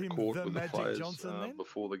down on the court with the players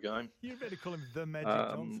before the game. You better call him the Magic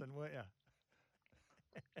Johnson, weren't you?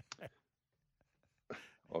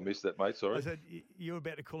 I missed that, mate. Sorry. I said you were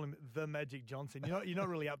about to call him the Magic Johnson. You're not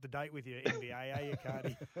really up to date with your NBA, are you,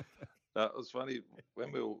 Cardi? It was funny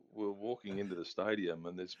when we were walking into the stadium,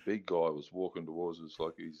 and this big guy was walking towards us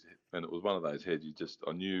and it was one of those heads.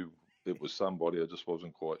 I knew it was somebody. I just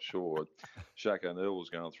wasn't quite sure. Shaq O'Neal was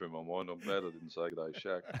going through my mind. I'm glad I didn't say good day,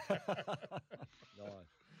 Shaq. Nice.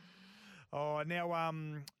 Oh, now,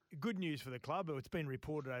 good news for the club. It's been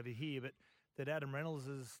reported over here, but that Adam Reynolds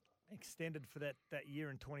is extended for that year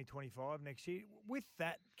in 2025 next year. With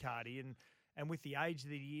that, Cardi, and with the age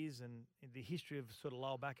that he is and the history of sort of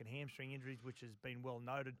lower back and hamstring injuries, which has been well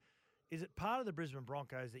noted, is it part of the Brisbane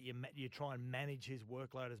Broncos that you try and manage his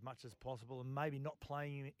workload as much as possible and maybe not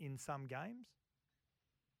playing him in some games?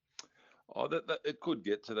 Oh, it could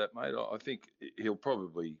get to that, mate. I think he'll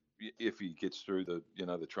probably, if he gets through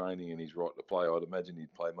the training and he's right to play, I'd imagine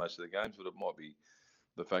he'd play most of the games, but it might be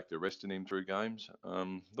the fact of resting him through games.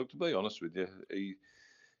 Look, to be honest with you,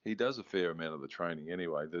 he does a fair amount of the training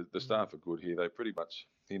anyway. The staff are good here. They pretty much,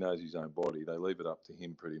 he knows his own body. They leave it up to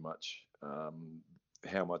him pretty much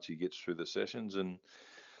how much he gets through the sessions. And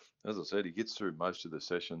as I said, he gets through most of the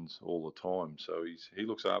sessions all the time. So he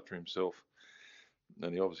looks after himself.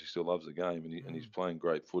 And he obviously still loves the game, and he's playing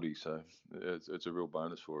great footy, so it's a real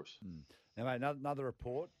bonus for us. Now, mate, another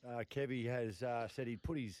report. Kevy has said he'd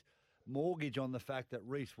put his mortgage on the fact that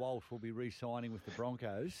Reece Walsh will be re-signing with the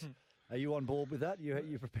Broncos. Are you on board with that?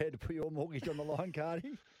 You prepared to put your mortgage on the line,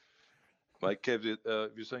 Cardi? Mate, Kev,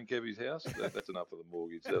 have you seen Kevy's house? That's enough for the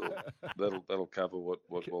mortgage. That'll cover what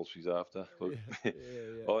Walsh is after. Look,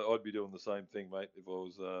 I'd be doing the same thing, mate, if I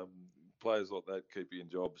was. Players like that keep you in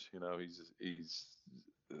jobs. You know, he's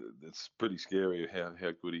it's pretty scary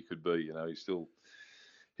how good he could be. You know, he's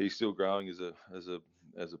still growing as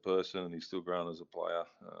a person, and he's still growing as a player.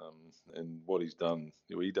 And what he's done,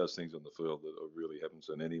 he does things on the field that I really haven't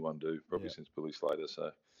seen anyone do probably since Billy Slater.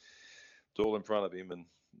 So it's all in front of him, and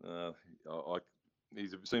he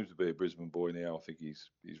seems to be a Brisbane boy now. I think he's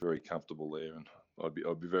very comfortable there, and I'd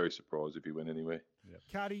be very surprised if he went anywhere.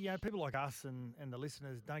 Cardi, people like us and the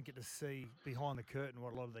listeners don't get to see behind the curtain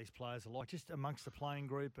what a lot of these players are like, just amongst the playing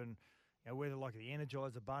group, and whether like the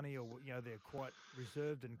Energizer Bunny or they're quite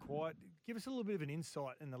reserved and quiet. Give us a little bit of an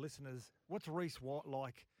insight, in the listeners. What's Reece White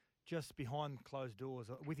like just behind closed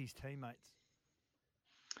doors with his teammates?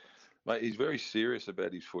 Mate, he's very serious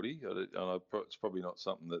about his footy. It's probably not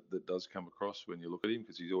something that does come across when you look at him,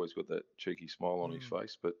 because he's always got that cheeky smile on his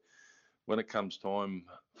face. But when it comes time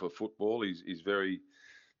for football, he's very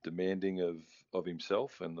demanding of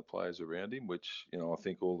himself and the players around him, which I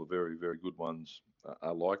think all the very, very good ones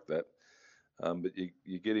are like that. But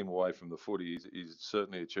you get him away from the footy, he's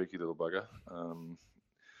certainly a cheeky little bugger.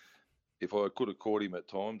 If I could have caught him at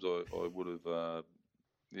times, I would have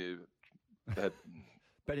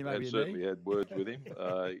certainly had words with him.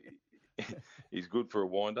 He's good for a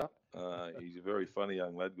wind-up. He's a very funny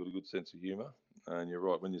young lad, got a good sense of humour. And you're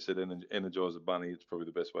right, when you said Energizer Bunny, it's probably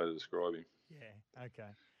the best way to describe him. Yeah, okay.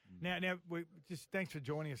 Now we just thanks for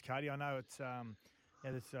joining us, Cardi. I know it's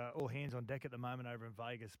there's all hands on deck at the moment over in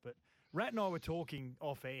Vegas, but Rat and I were talking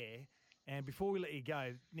off air, and before we let you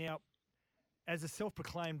go, now, as a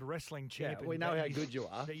self-proclaimed wrestling champion, we know how good you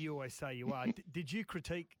are. That you always say you are. Did you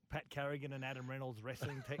critique Pat Carrigan and Adam Reynolds'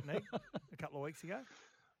 wrestling technique a couple of weeks ago?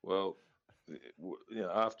 Well,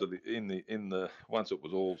 after once it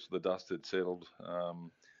was all the dust had settled,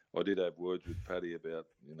 I did have words with Paddy about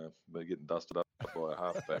me getting dusted up by a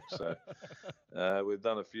halfback. So we've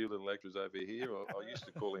done a few little extras over here. I used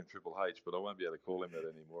to call him Triple H, but I won't be able to call him that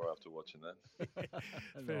anymore after watching that.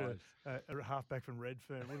 A halfback from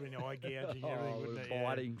Redfern would have been eye gouging and everything, wouldn't it?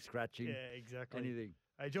 Biting, scratching. Yeah, exactly. Anything.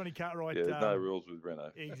 Hey, Johnny Cartwright. Yeah, there's no rules with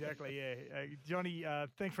Renault. Exactly, yeah. Johnny,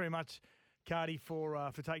 thanks very much, Cardi,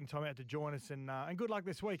 for taking time out to join us, and good luck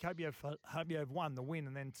this week. Hope you have won the win,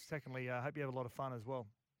 and then secondly, hope you have a lot of fun as well.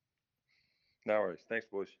 No worries. Thanks,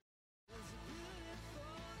 boys.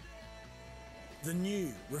 The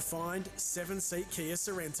new, refined 7-seat Kia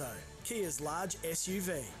Sorrento, Kia's large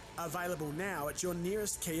SUV. Available now at your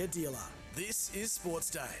nearest Kia dealer. This is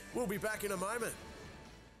Sports Day. We'll be back in a moment.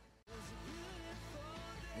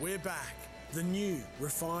 We're back. The new,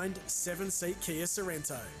 refined 7-seat Kia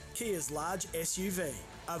Sorrento, Kia's large SUV.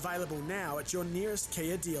 Available now at your nearest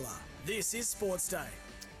Kia dealer. This is Sports Day.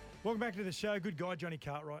 Welcome back to the show. Good guy, Johnny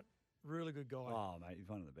Cartwright. Really good guy. Oh, mate, he's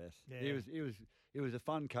one of the best. Yeah. He was a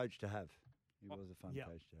fun coach to have. He was a fun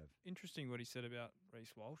coach to have. Interesting what he said about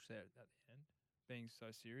Reece Walsh there at the end, being so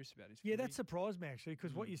serious about his Yeah, footy. that surprised me, actually,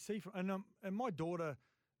 because what you see from... And my daughter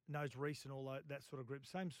knows Reece and all that sort of group,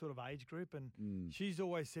 same sort of age group, and she's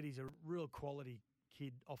always said he's a real quality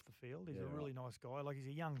kid off the field. He's a really nice guy. Like, he's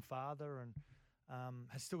a young father and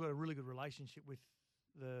has still got a really good relationship with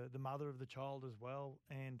the mother of the child as well.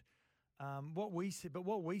 And what we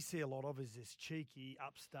see a lot of is this cheeky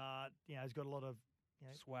upstart. He's got a lot of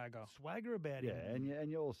swagger about Yeah, him.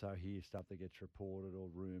 and you also hear stuff that gets reported or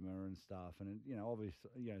rumour and stuff, and obviously,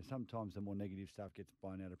 sometimes the more negative stuff gets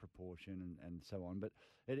blown out of proportion and so on. But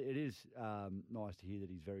it is nice to hear that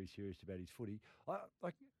he's very serious about his footy.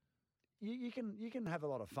 You can have a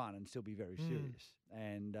lot of fun and still be very serious,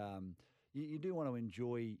 and you do want to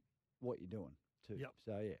enjoy what you're doing too. Yep.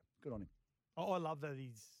 So yeah, good on him. I love that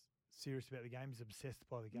he's serious about the game. He's obsessed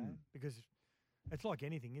by the game because it's like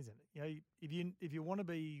anything, isn't it? If you want to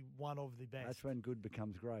be one of the best, That's when good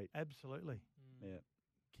becomes great. Absolutely. Yeah,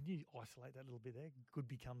 Can you isolate that little bit there? Good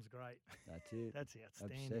becomes great. that's it. That's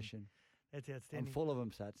outstanding. Obsession. That's I'm outstanding. full of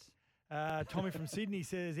them, Sats. Tommy from Sydney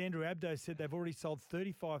says Andrew Abdo said they've already sold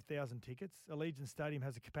 35,000 tickets. Allegiant Stadium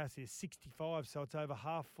has a capacity of 65, so it's over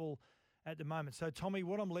half full at the moment. So, Tommy,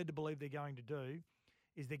 what I'm led to believe they're going to do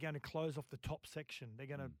is they're going to close off the top section. They're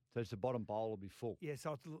going to So it's the bottom bowl will be full. Yeah,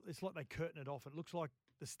 so it's like they curtain it off. It looks like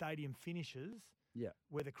the stadium finishes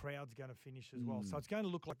where the crowd's going to finish as well. So it's going to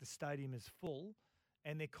look like the stadium is full,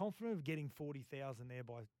 and they're confident of getting 40,000 there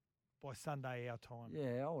by Sunday our time.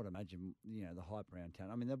 Yeah, I would imagine, the hype around town.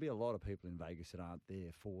 I mean, there'll be a lot of people in Vegas that aren't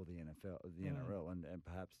there for the NRL, and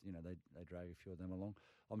perhaps, they drag a few of them along.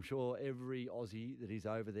 I'm sure every Aussie that is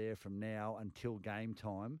over there from now until game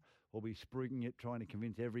time will be springing it, trying to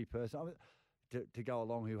convince every person to go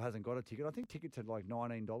along who hasn't got a ticket. I think tickets are like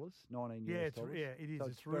 $19, $19 Yeah, US. it is. So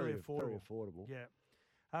it's really affordable. Very affordable. Yeah.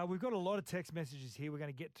 We've got a lot of text messages here. We're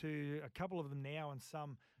going to get to a couple of them now and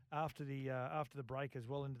some after the break as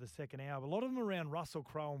well into the second hour. But a lot of them around Russell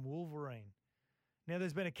Crowe and Wolverine. Now,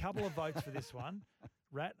 there's been a couple of votes for this one.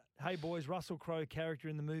 Rat, hey boys, Russell Crowe character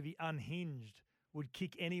in the movie Unhinged would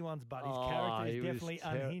kick anyone's butt. His character is definitely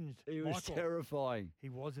unhinged. He was terrifying. He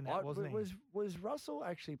was in that, wasn't he? Was Russell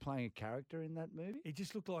actually playing a character in that movie? He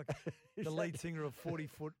just looked like the lead singer of 40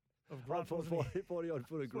 Foot of Grunt, 40-odd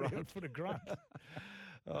foot of Grunt. 40-odd foot of Grunt.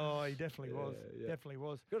 Oh, he definitely was. Yeah. Definitely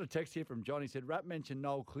was. Got a text here from John. He said, Rap mentioned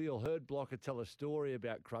Noel Cleal. Heard Blocker tell a story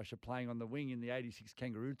about Crusher playing on the wing in the 86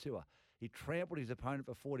 Kangaroo Tour. He trampled his opponent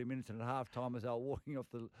for 40 minutes, and at half-time as they were walking off,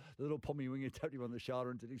 the little pommy winger tapped him on the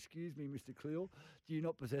shoulder and said, excuse me, Mr. Cleal, do you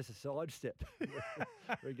not possess a sidestep?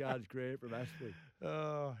 Regards, Grant from Ashley.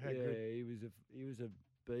 Oh, how good. He was a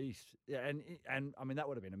beast. Yeah, and I mean, that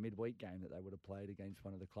would have been a midweek game that they would have played against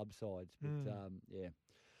one of the club sides. But, yeah.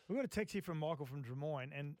 We've got a text here from Michael from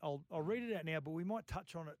Drummoyne, and I'll read it out now, but we might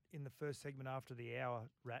touch on it in the first segment after the hour,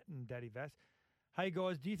 Rat and Daddy Vass. Hey,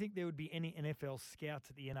 guys, do you think there would be any NFL scouts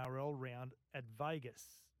at the NRL round at Vegas?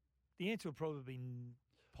 The answer would probably be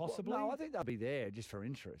possibly. Well, no, I think they'll be there just for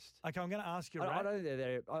interest. Okay, I'm going to ask you, Rat. I don't think they're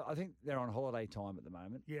there. I think they're on holiday time at the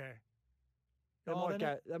moment. Yeah. They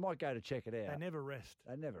might go to check it out. They never rest.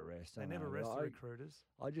 They never rest. They never rest the recruiters.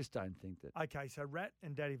 I just don't think that. Okay, so Rat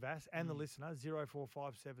and Daddy Vass and the listener,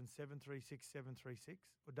 0457 736 736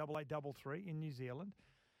 or 8833 in New Zealand.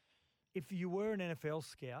 If you were an NFL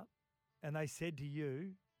scout and they said to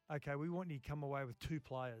you, okay, we want you to come away with 2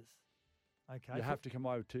 players. Okay. You have to come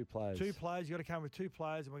away with 2 players. 2 players. You've got to come with 2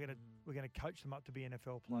 players, and we're going to coach them up to be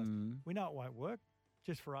NFL players. We know it won't work,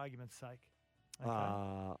 just for argument's sake.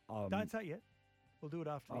 Okay. Don't say it yet. We'll do it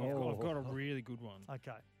after. I've got a really good one.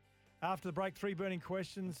 Okay. After the break, 3 burning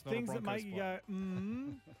questions, It's not a things that Broncos make you go,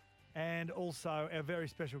 and also our very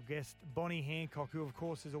special guest, Bonnie Hancock, who, of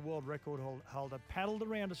course, is a world record holder, paddled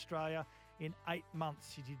around Australia in 8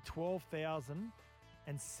 months. She did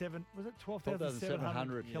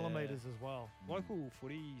 12,700 kilometres as well. Local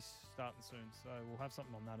footy's starting soon, so we'll have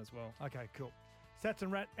something on that as well. Okay, cool. Sats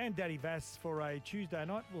and Rat and Daddy Vass for a Tuesday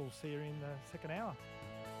night. We'll see you in the second hour.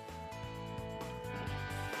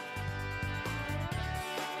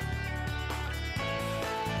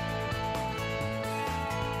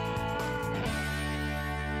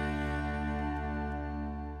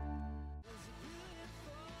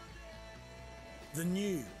 The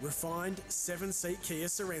new, refined 7-seat Kia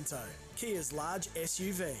Sorrento, Kia's large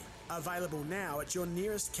SUV. Available now at your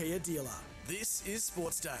nearest Kia dealer. This is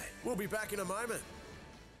Sports Day. We'll be back in a moment.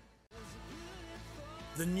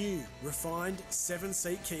 The new, refined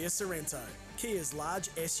 7-seat Kia Sorrento, Kia's large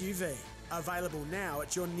SUV. Available now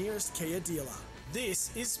at your nearest Kia dealer.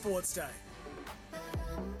 This is Sports Day.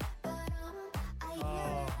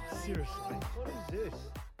 Oh, seriously. What is this?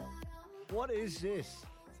 What is this?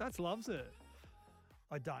 Sats loves it.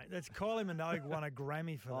 I don't. That's Kylie Minogue won a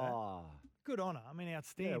Grammy for that. Oh. Good on her. I mean,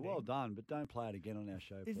 outstanding. Yeah, well done, but don't play it again on our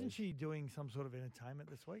show, Isn't please. she doing some sort of entertainment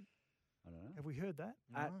this week? I don't know. Have we heard that?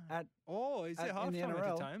 Is there in the halftime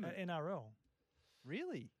NRL? entertainment? At NRL.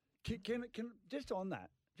 Really? Can just on that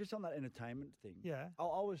entertainment thing. Yeah. I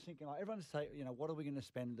was thinking, like, everyone's saying, what are we going to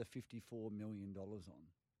spend the $54 million on?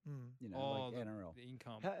 You know, like the NRL. the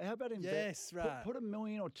income. How about Yes, right. Put $1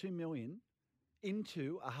 million or $2 million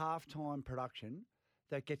into a halftime production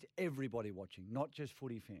that gets everybody watching, not just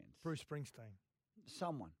footy fans. Bruce Springsteen.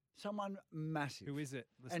 Someone massive. Who is it?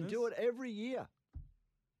 And do it every year.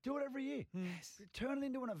 Do it every year. Yes. Turn it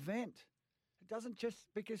into an event. It doesn't just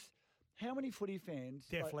because how many footy fans?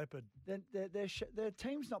 Def Leppard. Their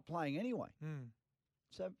team's not playing anyway. Mm.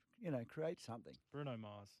 So create something. Bruno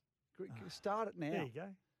Mars. Start it now. There you go.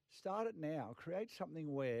 Start it now. Create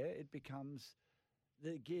something where it becomes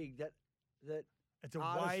the gig that It's a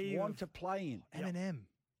artists wave want of to play in. Eminem.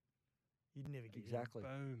 You'd never get Exactly.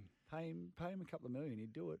 Boom. Pay him a couple of million.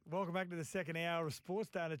 He'd do it. Welcome back to the second hour of Sports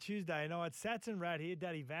Day on a Tuesday night. Sats and Rat here.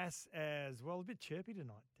 Daddy Vass as well. A bit chirpy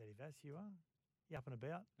tonight, Daddy Vass. You are. You up and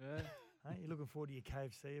about? Yeah. Hey, you looking forward to your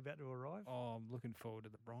KFC about to arrive? Oh, I'm looking forward to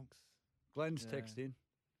the Bronx. Glenn's Yeah. text in.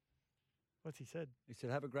 What's he said? He said,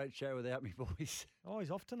 "Have a great show without me, boys." Oh, he's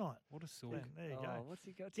off tonight. What a sort. Yeah, there you go. What's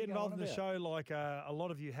he got? Get involved in the show like a lot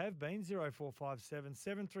of you have been. 0457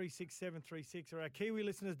 736 736 or our Kiwi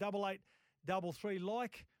listeners 8833.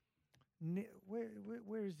 Like,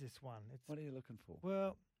 where is this one? What are you looking for?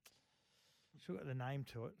 Well, should have got the name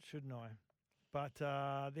to it, shouldn't I? But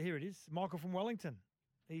here it is. Michael from Wellington.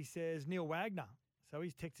 He says Neil Wagner. So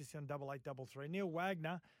he's texted us on 8833. Neil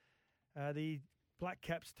Wagner, the Black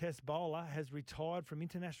Caps Test bowler, has retired from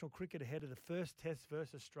international cricket ahead of the first Test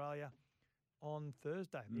versus Australia on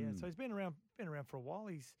Thursday. Yeah, so he's been around for a while.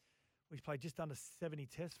 He's played just under 70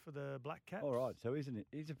 Tests for the Black Caps. All right, so he's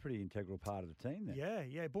a pretty integral part of the team then.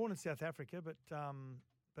 Yeah. Born in South Africa, but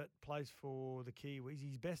plays for the Kiwis.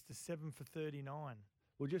 His best is 7 for 39.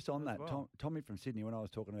 Well, just on that, well. Tommy from Sydney, when I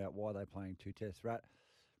was talking about why they're playing 2 Tests, Rat,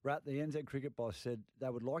 the NZ cricket boss said they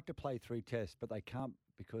would like to play 3 Tests, but they can't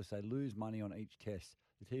because they lose money on each test.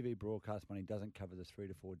 The TV broadcast money doesn't cover the 3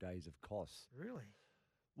 to 4 days of costs. Really?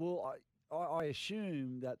 Well, I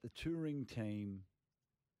assume that the touring team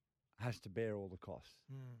has to bear all the costs.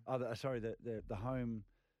 The home.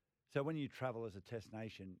 So when you travel as a Test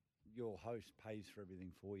nation, your host pays for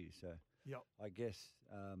everything for you. So Yep. I guess.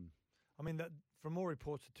 I mean, from all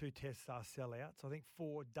reports, the 2 Tests are sellouts. I think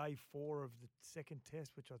day 4 of the second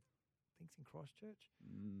Test, which I think's in Christchurch,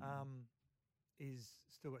 is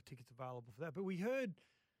still got tickets available for that. But we heard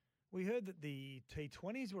that the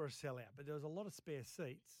T20s were a sellout, but there was a lot of spare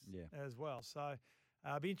seats as well. So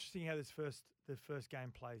it'll be interesting how the first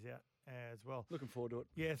game plays out as well. Looking forward to it.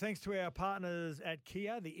 Yeah, thanks to our partners at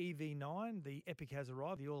Kia, the EV9, the Epic has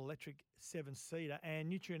arrived, the all-electric 7-seater, and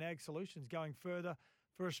Nutrient Ag Solutions going further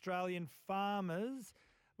for Australian farmers.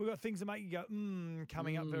 We've got things that make you go,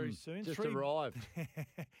 coming up very soon. Just arrived.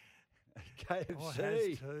 KFC. Oh, it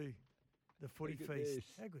has too. The footy Look at feast. this.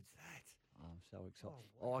 How good's that? Oh, I'm so excited.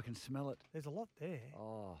 Oh, I can smell it. There's a lot there.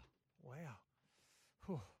 Oh. Wow.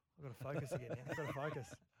 Whew. I've got to focus again. I've got to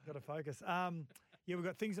focus. Yeah, we've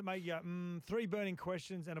got things that make you 3 burning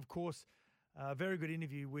questions, and of course, a very good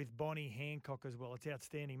interview with Bonnie Hancock as well. It's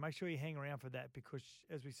outstanding. Make sure you hang around for that because,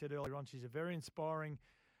 as we said earlier on, she's a very inspiring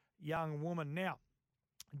young woman. Now,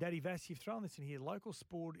 Daddy Vass, you've thrown this in here. Local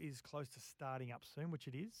sport is close to starting up soon, which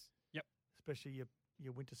it is. Yep. Especially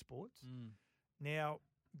your winter sports. Now,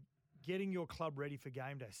 getting your club ready for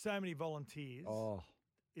game day. So many volunteers. Oh.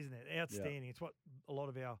 Isn't it? Outstanding. It's what a lot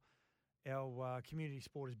of our community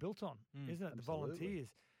sport is built on, isn't it? Absolutely. The volunteers.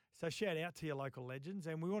 So shout out to your local legends.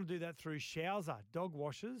 And we want to do that through Showser Dog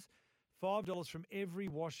Washers. $5 from every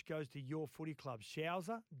wash goes to your footy club.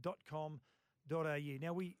 Showser.com.au.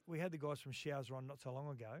 Now, we had the guys from Showser on not so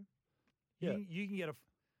long ago. Yeah. You can get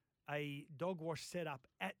a dog wash set up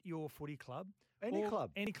at your footy club.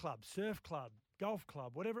 Any club. Surf club, golf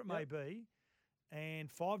club, whatever it may be. And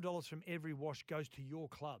 $5 from every wash goes to your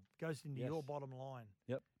club, goes into your bottom line.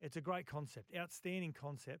 Yep. It's a great concept, outstanding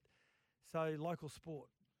concept. So local sport,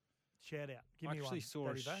 shout out. Give I me one. actually saw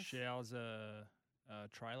a Daddy Vass. Showser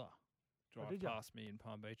trailer drive did ya? past me in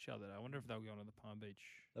Palm Beach the other day. I wonder if they'll go to the Palm Beach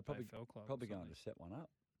They're probably AFL club. or going to something. set one up.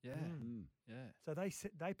 Yeah, yeah. So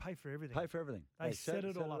they pay for everything. Pay for everything. They set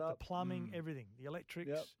it all up. The plumbing, Mm. everything, the electrics,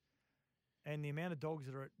 Yep. and the amount of dogs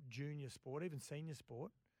that are at junior sport, even senior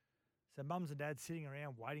sport. So mums and dads sitting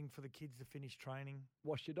around waiting for the kids to finish training.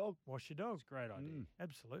 Wash your dog. Wash your dog. It's a great idea.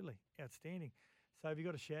 Absolutely. Outstanding. So have you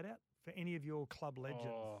got a shout out for any of your club legends?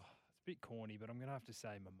 Oh, it's a bit corny, but I'm going to have to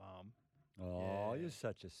say my mum. Oh, Yeah. you're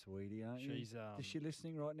such a sweetie, aren't you? She's, Is she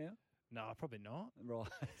listening right now? No, probably not. Right.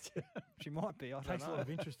 She might be. I don't Takes know. a lot of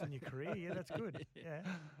interest in your career. Yeah, that's good. Yeah.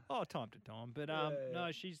 Oh, time to time. But Yeah.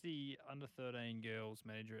 no, she's the under-13 girls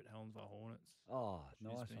manager at Helensville Hornets. Oh, She's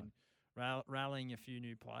nice been one. rallying a few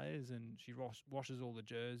new players, and she washes all the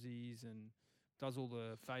jerseys and does all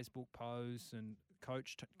the Facebook posts and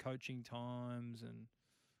coaching times and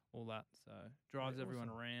all that. So drives everyone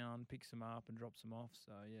around, picks them up and drops them off.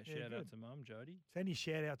 So, shout out to Mum, Jody. So any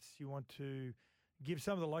shout-outs you want to give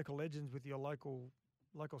some of the local legends with your local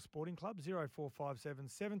sporting club, 0457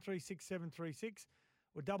 736 736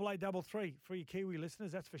 or 8833 for your Kiwi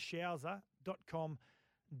listeners. That's for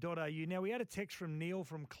showser.com.au. Now, we had a text from Neil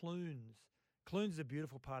from Clunes. Clunes is a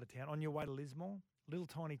beautiful part of town on your way to Lismore, little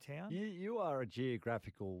tiny town. You are a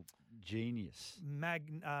geographical genius.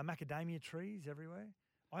 Macadamia trees everywhere.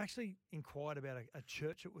 I actually inquired about a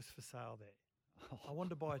church that was for sale there. I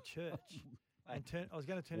wanted to buy a church. I was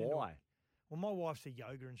going to turn it into... Why? Well, my wife's a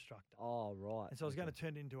yoga instructor. Oh, right. And so I was going to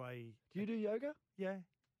turn it into a... Do you do yoga? Yeah.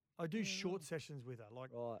 I do short sessions with her.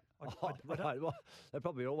 Right. Well, they're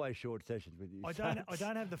probably always short sessions with you. I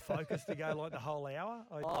don't have the focus to go like the whole hour.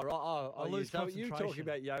 I lose concentration. So you're talking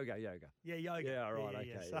about yoga. Yeah, yoga. Yeah, right,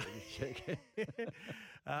 Yeah,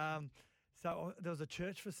 okay. So there was a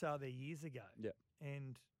church for sale there years ago. Yeah.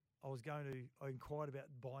 And I inquired about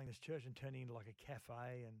buying this church and turning it into like a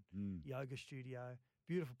cafe and yoga studio.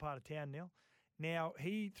 Beautiful part of town, Neil. Now,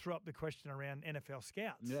 he threw up the question around NFL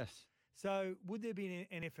scouts. Yes. So would there be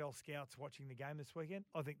any NFL scouts watching the game this weekend?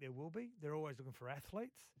 I think there will be. They're always looking for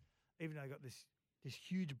athletes, even though they've got this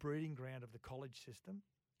huge breeding ground of the college system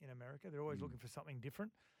in America. They're always looking for something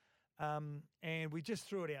different. And we just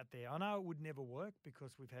threw it out there. I know it would never work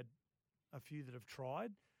because we've had a few that have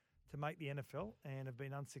tried to make the NFL and have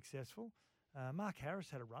been unsuccessful. Mark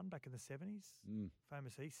Harris had a run back in the 70s,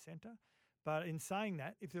 famous East centre. But in saying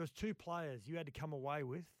that, if there was two players you had to come away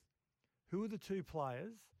with, who are the two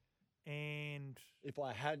players? And if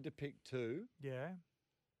I had to pick two,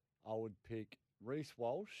 I would pick Reece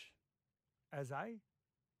Walsh as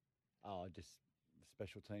just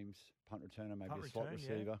special teams punt returner, maybe punt a slot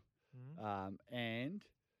return, receiver, and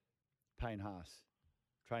Payne Haas,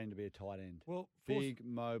 training to be a tight end. Well, big,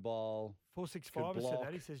 mobile. 465 has said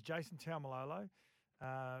that. He says Jason Taumalolo,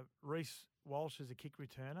 Reece Walsh is a kick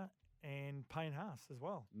returner, and Payne Haas as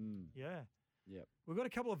well. Yeah. Yep. We've got a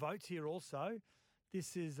couple of votes here also.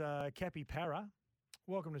 This is Cappy Para.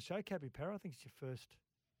 Welcome to the show, Cappy Para. I think it's your first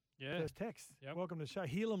text. Yep. Welcome to the show.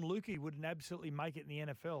 Helam Lukey wouldn't absolutely make it in the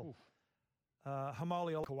NFL.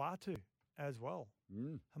 Hamoli Olkawatu as well.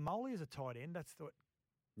 Hamoli is a tight end. That's what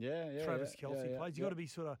Travis Kelce plays. You've got to be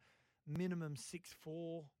sort of minimum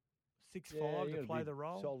 6'4", 6'5" to play the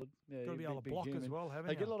role. Solid. You've got to be able to block as well, haven't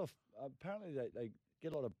they you? Get a lot of, apparently they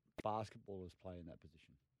get a lot of basketballers play in that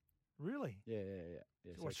position. Really? Yeah.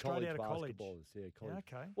 So straight out of college? Yeah, college.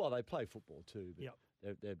 Yeah, okay. Well, they play football too, but Yep.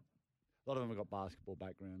 they're a lot of them have got basketball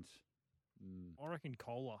backgrounds. I reckon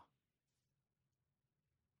Kohler.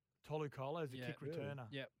 Tolu Kohler is a kick returner.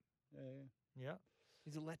 Yep. Yeah.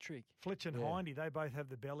 He's electric. Fletch and Hindy, they both have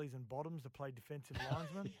the bellies and bottoms to play defensive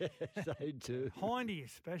linesmen. Yes, they do. Hindy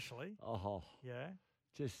especially. Oh. Yeah.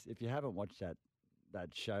 Just, if you haven't watched that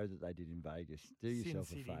show that they did in Vegas, do yourself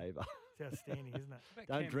Sin a City. favour. It's outstanding, isn't it?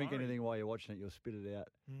 Don't drink anything while you're watching it. You'll spit it out.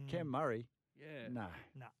 Cam Murray? Yeah. No.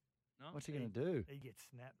 No. What's he going to do? He gets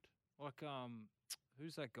snapped. Like,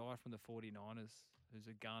 who's that guy from the 49ers who's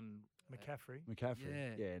a gun? McCaffrey.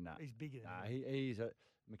 Yeah, no. He's bigger than him.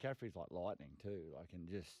 McCaffrey's like lightning too.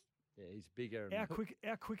 He's bigger.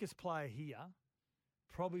 Our quickest player here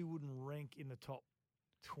probably wouldn't rank in the top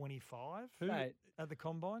 25 Mate, at the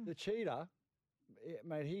combine. The cheetah,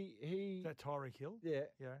 mate. He Is that Tyreek Hill? Yeah.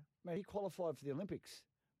 Yeah. Mate, he qualified for the Olympics.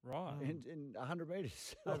 Right. In 100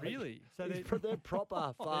 metres. Oh, really? So they're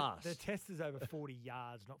proper fast. Their test is over 40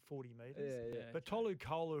 yards, not 40 metres. Yeah. But Tolu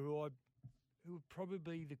Kohler, who would probably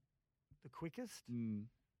be the quickest,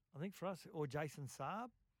 I think for us, or Jason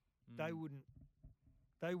Saab, they wouldn't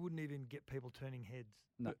even get people turning heads.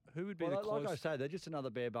 No. Who would be well, the close? Like I say, they're just another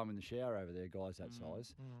bare bum in the shower over there, guys that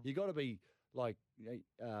size. You got to be like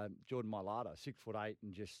Jordan Mailata, 6'8",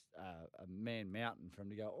 and just a man mountain for him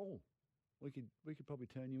to go, oh, we could probably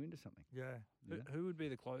turn you into something. Yeah. Who would be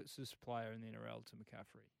the closest player in the NRL to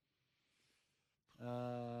McCaffrey?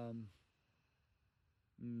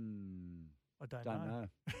 I don't know.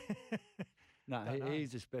 No,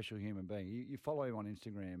 he's a special human being. You follow him on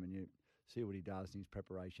Instagram and you see what he does in his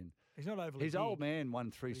preparation. He's not overly His big, old man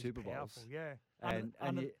won 3 but Super he's Bowls. powerful, yeah. And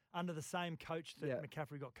under the same coach that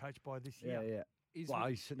McCaffrey got coached by this year. Yeah. His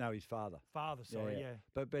father. Father, sorry, yeah.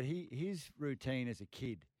 But his routine as a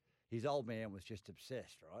kid, his old man was just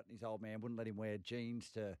obsessed, right? His old man wouldn't let him wear jeans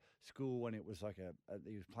to school when it was like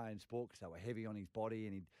he was playing sport because they were heavy on his body,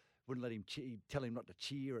 and he wouldn't let him he'd tell him not to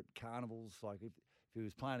cheer at carnivals. Like if if he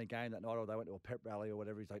was playing a game that night or they went to a pep rally or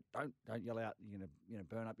whatever, he's like, don't yell out. You're gonna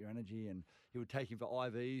burn up your energy. And he would take him for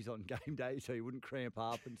IVs on game day so he wouldn't cramp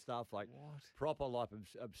up and stuff. Like proper like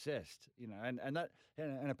obsessed, And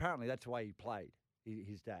apparently that's the way he played.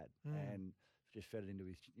 His dad and just fed it into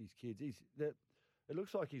his kids. It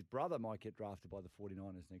looks like his brother might get drafted by the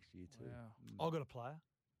 49ers next year too. Wow. I've got a player.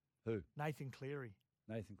 Who? Nathan Cleary.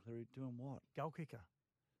 Nathan Cleary doing what? Goal kicker.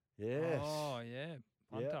 Yes. Oh, yeah.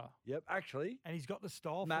 Punter. Yep, actually. And he's got the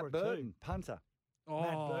style Matt for it Burton, too. punter.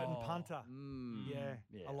 Matt Burton, punter. Yeah.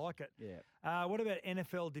 I like it. Yeah. What about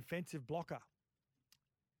NFL defensive blocker?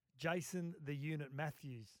 Jason the Unit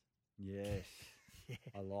Matthews. Yes. Yeah.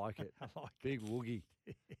 I like it. I like Big woogie.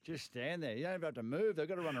 Just stand there. You don't have to move. They've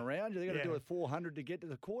got to run around you. They've got to do a 400 to get to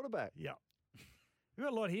the quarterback. Yeah. We've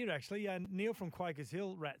got a lot here, actually. Neil from Quakers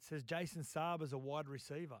Hill, Rat, says Jason Saab is a wide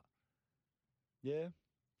receiver. Yeah,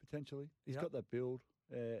 potentially. He's got that build.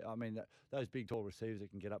 I mean, those big, tall receivers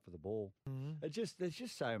that can get up for the ball. Mm-hmm. There's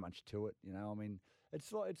just so much to it, I mean,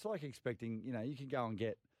 it's like expecting, you can go and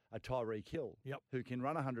get a Tyreek Hill who can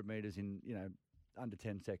run 100 metres in, under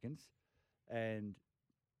 10 seconds. And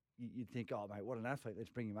you'd think, oh, mate, what an athlete. Let's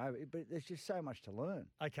bring him over. But there's just so much to learn.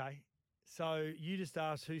 Okay. So you just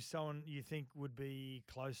asked who's someone you think would be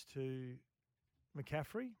close to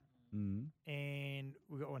McCaffrey. Mm-hmm. And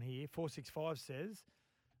we've got one here. 465 says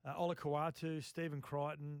Ola Kawatu, Stephen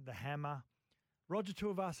Crichton, The Hammer, Roger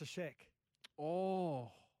Tuivasa-Sheck.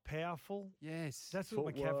 Oh. Powerful. Yes. That's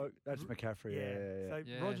what Footwork, McCaffrey. that's McCaffrey, yeah.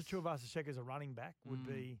 So Roger Tuivasa-Sheck as a running back would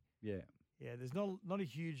be. Yeah. Yeah, there's not a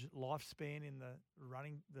huge lifespan in the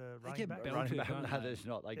running back. Running back. No, there's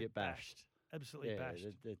not. They get bashed. Absolutely bashed.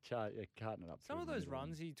 They're carting it up. Some of those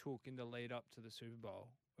runs he took in the lead up to the Super Bowl,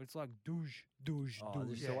 it's like douche, douche,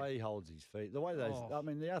 douche. Just the way he holds his feet. The way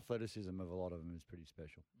the athleticism of a lot of them is pretty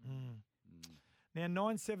special. Now,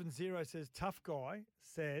 970 says, tough guy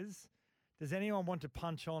says, does anyone want to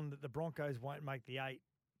punch on that the Broncos won't make the 8?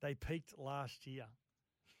 They peaked last year.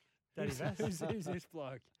 Who's this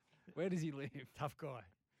bloke? Where does he live? Tough guy.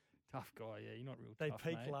 Tough guy, yeah. You're not real they tough,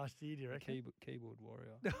 peaked mate. last year, do you reckon? Keyboard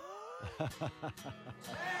warrior.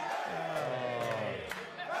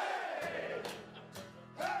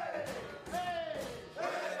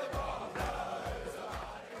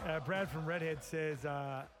 Brad from Redhead says,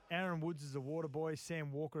 Aaron Woods is a water boy,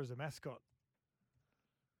 Sam Walker is a mascot.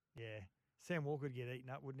 Yeah. Sam Walker would get eaten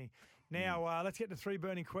up, wouldn't he? Now, let's get to 3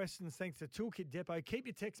 burning questions. Thanks to Toolkit Depot. Keep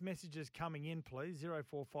your text messages coming in, please.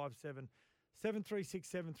 0457 736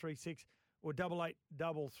 736 or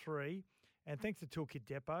 8833. And thanks to Toolkit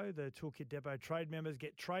Depot, the Toolkit Depot trade members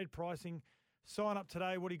get trade pricing. Sign up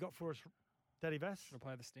today. What do you got for us, Daddy Vass? We'll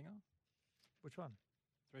play the stinger. Which one?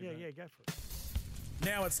 Three burning. Yeah, go for it.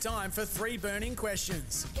 Now it's time for 3 burning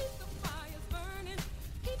questions.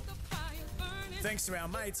 Thanks to our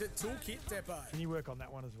mates at Toolkit Depot. Can you work on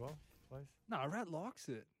that one as well, please? No, Rat likes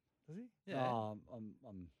it. Does he? Yeah. Oh,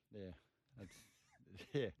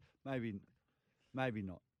 maybe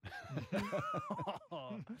not.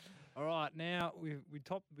 All right, now we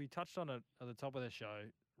touched on it at the top of the show.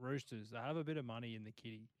 Roosters, they have a bit of money in the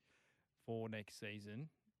kitty for next season.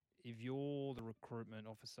 If you're the recruitment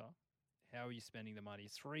officer, how are you spending the money?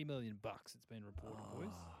 $3 million it's been reported, boys.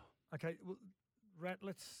 Okay, well, Rat,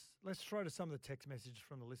 let's throw to some of the text messages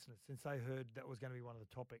from the listeners since they heard that was going to be one of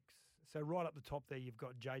the topics. So right up the top there, you've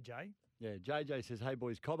got JJ. Yeah, JJ says, hey,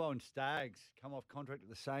 boys, Cobbo and Stags come off contract at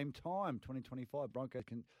the same time. 2025 Broncos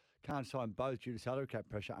can't sign both due to salary cap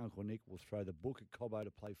pressure. Uncle Nick will throw the book at Cobbo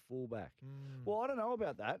to play fullback. Well, I don't know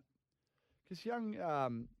about that because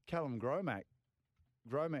young Callum Gromek,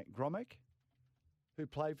 who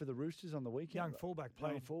played for the Roosters on the weekend. Young fullback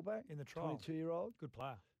playing fullback in the trial. 22-year-old. Good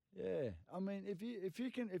player. Yeah, I mean, if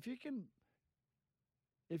you can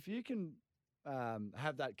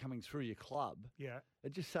have that coming through your club,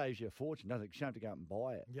 it just saves you a fortune, doesn't it? 'Cause you don't have to go out and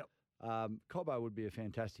buy it. Yep. Cobbo would be a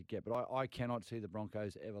fantastic get, but I cannot see the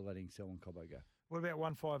Broncos ever letting Selwyn Cobbo go. What about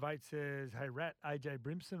 158 says, hey, Rat, AJ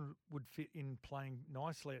Brimson would fit in playing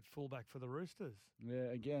nicely at fullback for the Roosters.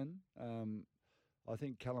 Yeah, again, I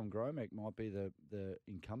think Callum Gromek might be the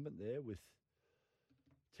incumbent there with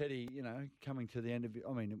Teddy, coming to the end of it.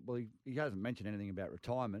 I mean, well, he hasn't mentioned anything about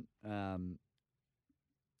retirement.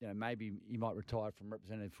 Maybe he might retire from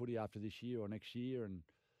representative footy after this year or next year and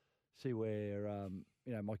see where,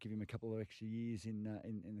 might give him a couple of extra years in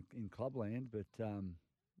clubland. But, I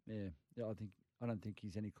don't think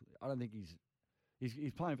he's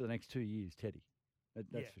playing for the next 2 years, Teddy.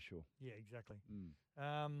 That's for sure. Yeah, exactly.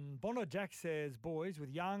 Bono Jack says, boys, with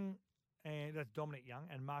Young, and that's Dominic Young,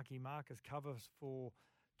 and Marky Marcus covers for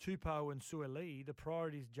Tupou and Sueli, the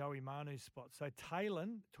priority is Joey Manu's spot. So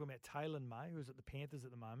talking about Talon May, who's at the Panthers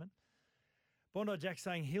at the moment. Bondi Jack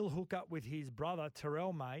saying he'll hook up with his brother,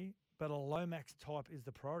 Terrell May, but a Lomax type is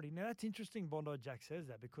the priority. Now, that's interesting Bondi Jack says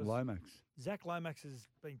that because Lomax. Zach Lomax has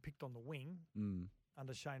been picked on the wing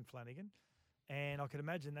under Shane Flanagan, and I can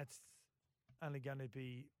imagine that's only going to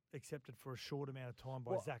be accepted for a short amount of time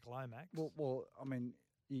by Zach Lomax. Well, I mean,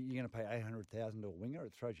 you're going to pay $800,000 to a winger.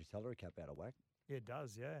 It throws your salary cap out of whack. Yeah, it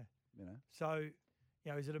does, yeah. You know? So,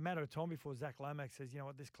 is it a matter of time before Zach Lomax says, you know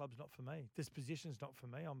what, this club's not for me. This position's not for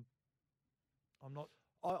me. I'm not.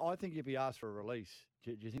 I think if he asked for a release,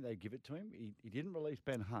 do you think they'd give it to him? He didn't release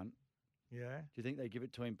Ben Hunt. Yeah. Do you think they give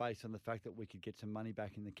it to him based on the fact that we could get some money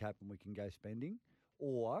back in the cap and we can go spending?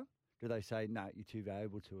 Or do they say, no, you're too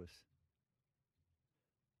valuable to us?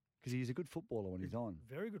 Because he's a good footballer when he's on.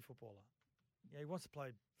 Very good footballer. Yeah, he wants to play,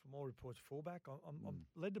 from all reports, fullback. I'm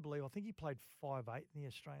led to believe, I think he played 5'8" in the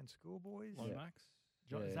Australian schoolboys. Lomax?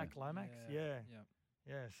 Zach Lomax, yeah.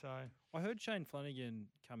 Yeah, so. I heard Shane Flanagan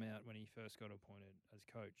come out when he first got appointed as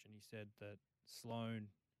coach, and he said that Sloan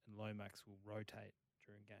and Lomax will rotate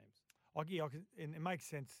during games. And it makes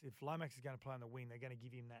sense. If Lomax is going to play on the wing, they're going to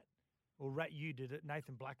give him that. Well, Rat U did it.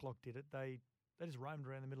 Nathan Blacklock did it. They just roamed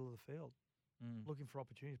around the middle of the field looking for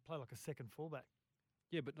opportunities, play like a second fullback.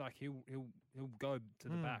 Yeah, but like he'll go to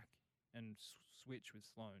the back and switch with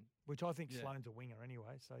Sloan. Which I think Sloan's a winger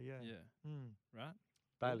anyway, so yeah. Yeah. Right?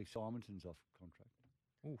 Bailey Simonson's off contract.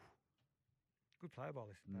 Oof. Good player by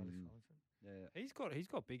this, Bailey Simonson. Yeah. He's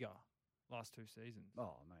got bigger last 2 seasons.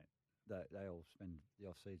 Oh, mate. They all spend the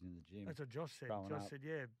off-season in the gym. That's what Josh said. Josh said,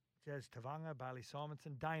 Jazz Tavanga, Bailey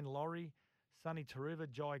Simonson, Dane Laurie, Sonny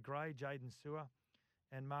Taruva, Jai Gray, Jaden Sewer,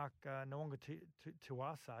 and Mark Nwanga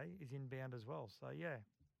Tuase is inbound as well. So, yeah,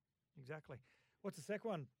 exactly. What's the second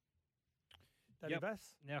one? Davey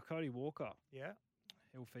Bass? Now, Cody Walker. Yeah.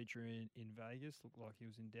 He'll feature in Vegas. Looked like he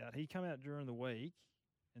was in doubt. He came out during the week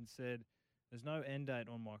and said, there's no end date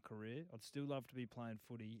on my career. I'd still love to be playing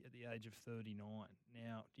footy at the age of 39.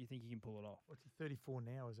 Now, do you think he can pull it off? What's he, 34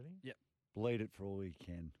 now, isn't he? Yep. Bleed it for all you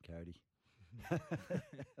can, Cody.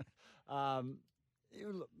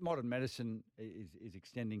 Modern medicine is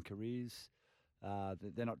extending careers.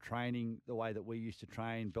 They're not training the way that we used to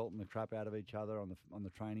train, belting the crap out of each other on the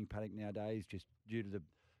training paddock nowadays, just due to the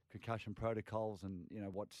concussion protocols and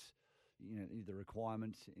what's the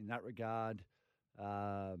requirements in that regard.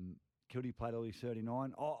 Kildy played till he's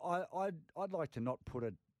 39. I'd like to not put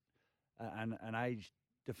an age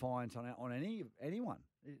defiance on anyone.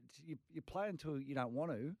 You play until you don't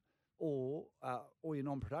want to, or you're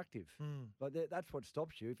non-productive. But that's what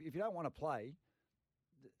stops you. If you don't want to play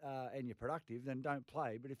and you're productive, then don't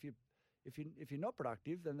play. But if you're not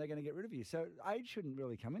productive, then they're going to get rid of you. So age shouldn't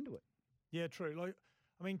really come into it. Yeah, true. Like,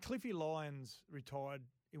 I mean, Cliffy Lyons retired.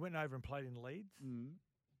 He went over and played in Leeds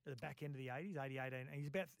at the back end of the 80s, 88, and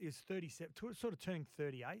he was 37, sort of turning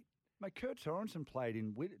 38. Mate, Kurt Sorensen played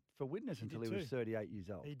for Widnes until he was 38 years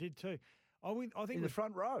old. He did too. I think in the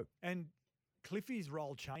front row. And Cliffy's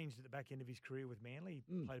role changed at the back end of his career with Manly.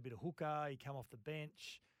 He played a bit of hooker. He came off the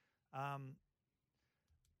bench.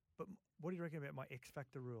 But what do you reckon about my X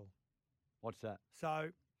Factor rule? What's that? So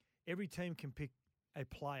every team can pick a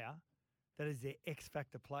player that is their X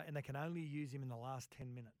Factor player, and they can only use him in the last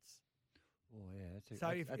 10 minutes. Oh,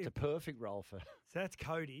 yeah. That's a perfect role for... So that's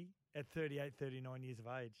Cody at 38, 39 years of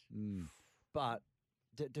age. But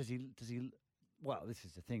does he... Well, this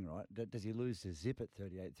is the thing, right? Does he lose the zip at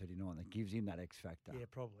 38, 39? That gives him that X factor. Yeah,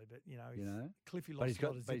 probably. But, Cliffy but lost a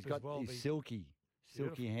lot of zip as well. He's silky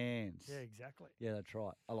hands. Yeah, exactly. Yeah, that's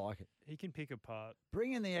right. I like it. He can pick apart.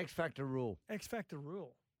 Bring in the X factor rule. X factor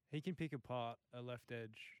rule. He can pick apart a left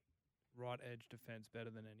edge, right edge defense better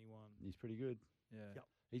than anyone. He's pretty good. Yeah. Yep.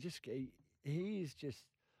 He is just,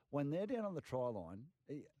 when they're down on the try line,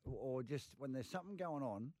 or just when there's something going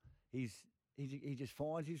on, he just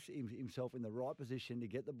finds himself in the right position to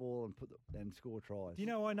get the ball and score tries. Do you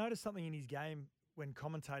know, I noticed something in his game when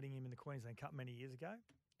commentating him in the Queensland Cup many years ago,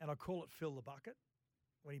 and I call it fill the bucket.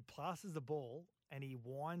 When he passes the ball and he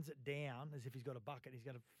winds it down as if he's got a bucket, he's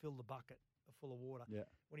going to fill the bucket full of water. Yeah.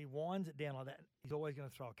 When he winds it down like that, he's always going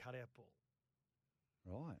to throw a cutout ball.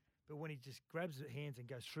 Right. But when he just grabs the hands and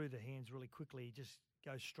goes through the hands really quickly, he just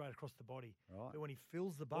goes straight across the body. Right. But when he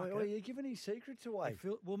fills the bucket... Well, you're giving his secrets away.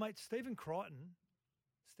 Well, mate, Stephen Crichton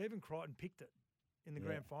picked it in the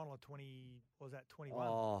grand final of 21?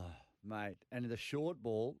 Oh, mate. And the short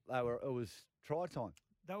ball, it was try time.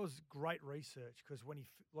 That was great research because when he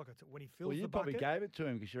fills the bucket... Well, you probably gave it to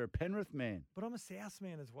him because you're a Penrith man. But I'm a South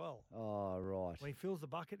man as well. Oh, right. When he fills the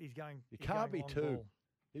bucket, he's going... You can't be two.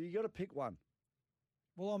 You got to pick one.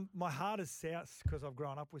 Well, my heart is South because I've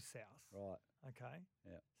grown up with South. Right. Okay.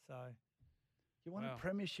 Yeah. So. You won a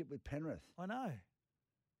premiership with Penrith. I know.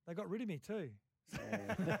 They got rid of me too.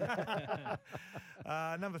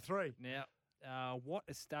 Number 3. Now, what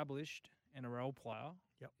established NRL player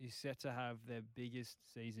is set to have their biggest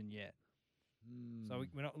season yet? So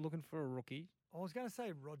we're not looking for a rookie. I was going to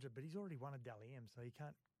say Roger, but he's already won a Dally M, so he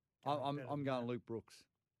can't. I'm going Luke Brooks.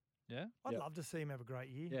 Yeah? I'd love to see him have a great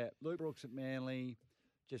year. Yeah, Luke Brooks at Manly,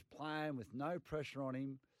 just playing with no pressure on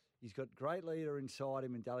him. He's got great leader inside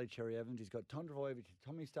him in Dally Cherry Evans. He's got Tom Trbojevic.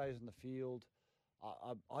 Tommy stays on the field.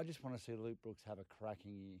 I just want to see Luke Brooks have a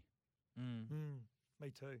cracking year.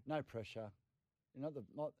 Me too. No pressure. You know,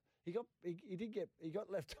 he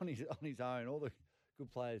got left on his own. All the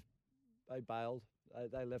good players, they bailed.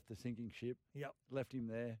 They left the sinking ship. Yep. Left him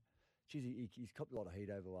there. Geez, he's copped a lot of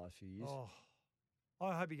heat over the last few years. Oh,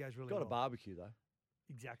 I hope he goes really Got well. a barbecue though.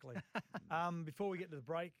 Exactly. Before we get to the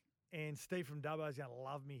break, and Steve from Dubbo is going to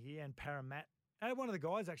love me here, and Parramatta. I had one of the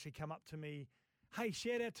guys actually come up to me. Hey,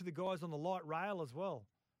 shout out to the guys on the light rail as well.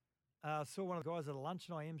 Saw one of the guys at a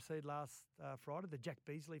luncheon I emceed last Friday, the Jack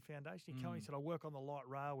Beasley Foundation. He came and he said, I work on the light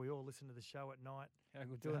rail. We all listen to the show at night. How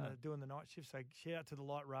good doing the night shift. So shout out to the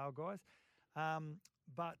light rail guys.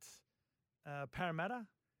 But Parramatta,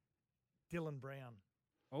 Dylan Brown.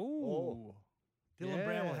 Oh. Dylan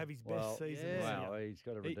Brown will have his best season this year. Wow, he's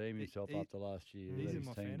got to redeem himself after last year. He's Let in his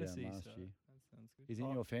my team down fantasy, last so year. that sounds good. He's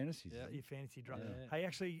in your fantasies. Yeah, your fantasy draft. Yeah. Hey,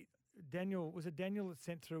 actually, Daniel, was it Daniel that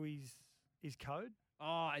sent through his code?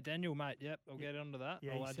 Oh, Daniel, mate. Yep, I'll get onto that.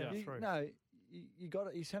 Yeah, I'll he add sent that. it through. No, you got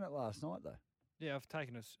it. You sent it last night though. Yeah, I've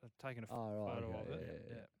taken a photo of it.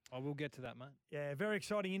 Yeah. I will get to that, mate. Yeah, very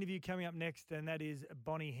exciting interview coming up next, and that is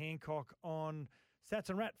Bonnie Hancock on Sats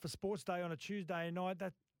and Rat for Sports Day on a Tuesday night.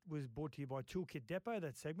 That was brought to you by Toolkit Depot,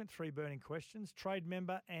 that segment, 3 burning questions, trade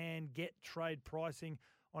member, and get trade pricing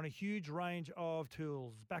on a huge range of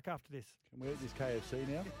tools. Back after this. Can we eat this KFC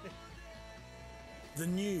now? The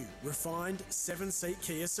new, refined 7-seat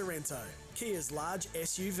Kia Sorrento, Kia's large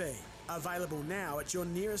SUV. Available now at your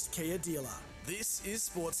nearest Kia dealer. This is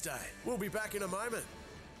Sports Day. We'll be back in a moment.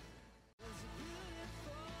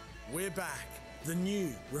 We're back. The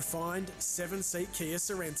new, refined 7-seat Kia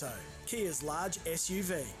Sorrento, Kia's large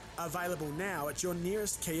SUV. Available now at your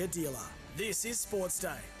nearest Kia dealer. This is Sports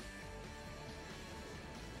Day.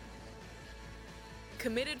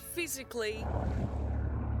 Committed physically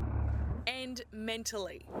and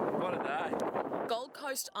mentally. What a day. Gold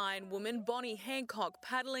Coast Iron woman Bonnie Hancock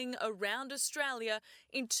paddling around Australia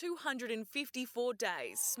in 254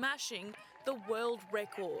 days, smashing the world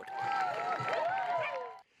record.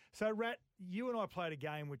 So, Rat, you and I played a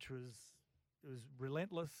game which was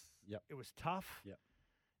relentless. Yep. It was tough. Yep.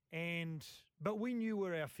 But we knew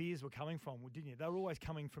where our fears were coming from, didn't you? They were always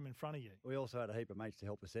coming from in front of you. We also had a heap of mates to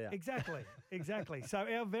help us out. Exactly. So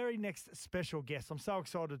our very next special guest, I'm so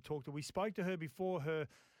excited to talk to. We spoke to her before her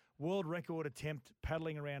world record attempt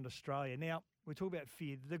paddling around Australia. Now, we talk about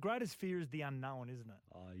fear. The greatest fear is the unknown, isn't it?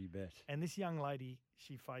 Oh, you bet. And this young lady,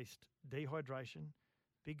 she faced dehydration,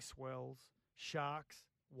 big swells, sharks,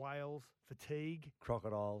 whales, fatigue.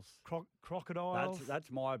 Crocodiles. Crocodiles.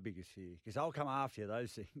 That's my biggest fear, because I'll come after you,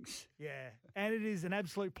 those things. Yeah. And it is an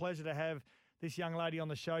absolute pleasure to have this young lady on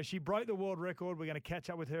the show. She broke the world record. We're going to catch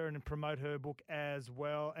up with her and promote her book as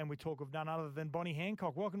well. And we talk of none other than Bonnie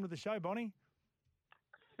Hancock. Welcome to the show, Bonnie.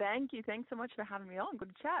 Thank you. Thanks so much for having me on.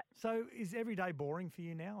 Good to chat. So is every day boring for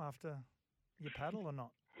you now after your paddle or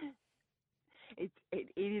not? It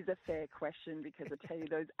is a fair question, because I tell you,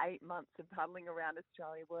 those 8 months of paddling around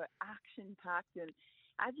Australia were action-packed. And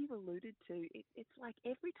as you've alluded to, it's like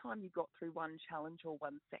every time you got through one challenge or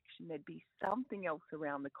one section, there'd be something else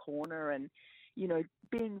around the corner. And, you know,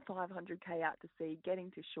 being 500K out to sea,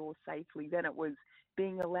 getting to shore safely, then it was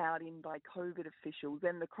being allowed in by COVID officials,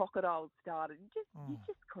 then the crocodiles started. You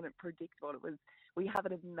just couldn't predict what it was. We have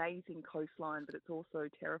an amazing coastline, but it's also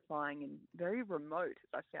terrifying and very remote, as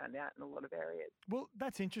I found out in a lot of areas. Well,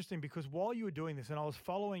 that's interesting, because while you were doing this, and I was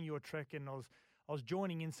following your trek, and I was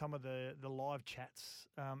joining in some of the live chats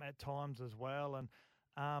at times as well.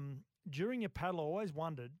 And during your paddle, I always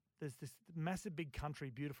wondered, there's this massive, big country,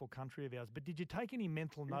 beautiful country of ours, but did you take any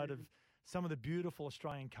mental note of some of the beautiful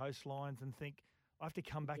Australian coastlines and think, I have to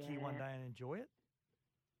come back here one day and enjoy it?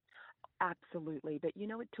 Absolutely. But, you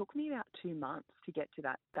know, it took me about 2 months to get to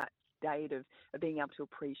that state of being able to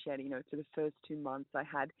appreciate it. You know, for the first 2 months, I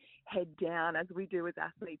had head down, as we do as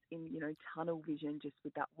athletes, in, you know, tunnel vision, just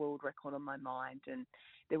with that world record on my mind. And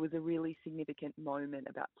there was a really significant moment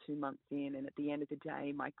about 2 months in. And at the end of the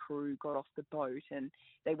day, my crew got off the boat and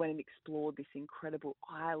they went and explored this incredible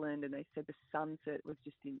island. And they said the sunset was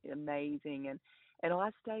just amazing. And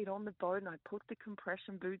I stayed on the boat and I put the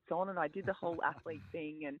compression boots on and I did the whole athlete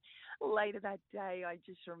thing. And later that day, I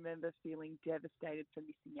just remember feeling devastated for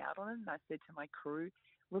missing out on it. And I said to my crew,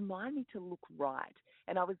 remind me to look right.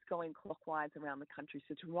 And I was going clockwise around the country.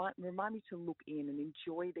 So to remind me to look in and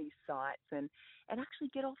enjoy these sights and actually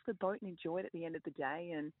get off the boat and enjoy it at the end of the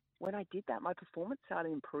day. And when I did that, my performance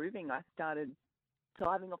started improving. I started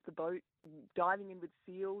diving off the boat, diving in with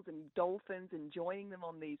seals and dolphins and joining them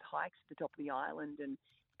on these hikes to the top of the island. And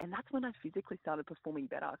that's when I physically started performing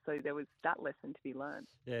better. So there was that lesson to be learned.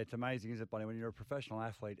 Yeah, it's amazing, isn't it, Bonnie? When you're a professional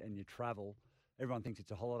athlete and you travel, everyone thinks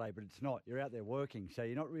it's a holiday, but it's not. You're out there working, so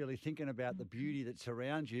you're not really thinking about the beauty that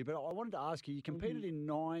surrounds you. But I wanted to ask you, you competed in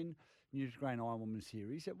 9 Newsgrain Ironwoman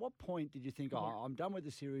series. At what point did you think, I'm done with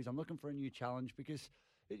the series, I'm looking for a new challenge? Because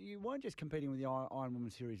you weren't just competing with the Ironwoman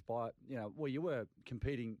series by, you were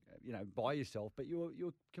competing, by yourself, but you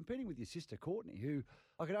were competing with your sister, Courtney, who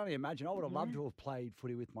I could only imagine, I would have loved to have played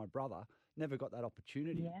footy with my brother, never got that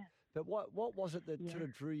opportunity. Yeah. But what was it that sort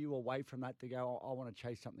of drew you away from that to go, I want to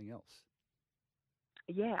chase something else?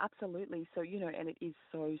 Yeah, absolutely. So, and it is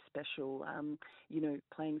so special,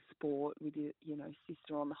 playing sport with your,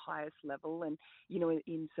 sister on the highest level. And,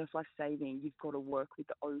 in surf life saving, you've got to work with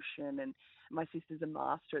the ocean. And my sister's a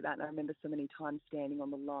master at that. And I remember so many times standing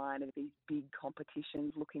on the line of these big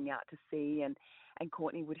competitions, looking out to sea. And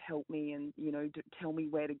Courtney would help me and, tell me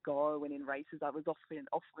where to go. And in races, I was often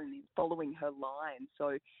following her line.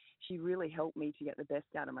 So she really helped me to get the best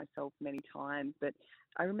out of myself many times. But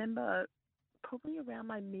I remember probably around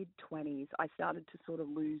my mid-20s, I started to sort of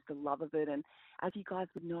lose the love of it. And as you guys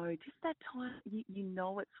would know, just that time,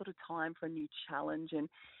 it's sort of time for a new challenge. And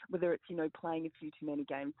whether it's, playing a few too many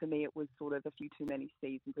games, for me, it was sort of a few too many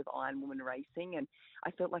seasons of Ironwoman racing. And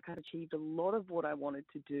I felt like I'd achieved a lot of what I wanted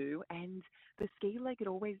to do. And the ski leg had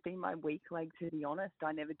always been my weak leg, to be honest.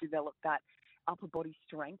 I never developed that upper body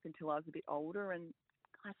strength until I was a bit older. And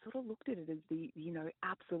I sort of looked at it as the,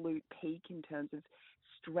 absolute peak in terms of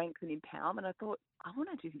strength and empowerment. I thought, I want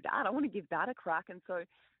to do that. I want to give that a crack. And so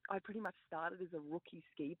I pretty much started as a rookie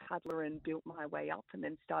ski paddler and built my way up and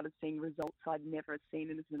then started seeing results I'd never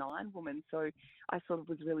seen as an Ironwoman. So I sort of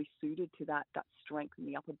was really suited to that strength in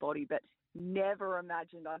the upper body, but never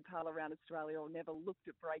imagined I'd paddle around Australia or never looked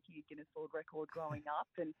at breaking a Guinness World Record growing up,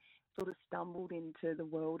 and sort of stumbled into the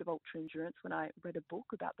world of ultra endurance when I read a book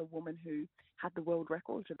about the woman who had the world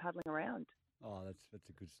record for paddling around. Oh, that's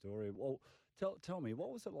a good story. Well, tell me,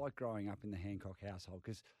 what was it like growing up in the Hancock household?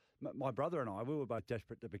 Because my brother and I, we were both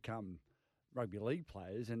desperate to become rugby league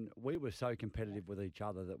players, and we were so competitive with each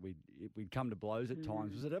other that we'd come to blows at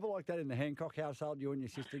times. Was it ever like that in the Hancock household, you and your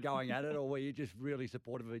sister going at it, or were you just really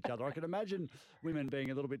supportive of each other? I can imagine women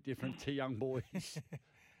being a little bit different to young boys.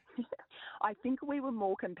 I think we were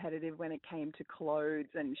more competitive when it came to clothes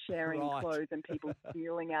and sharing clothes and people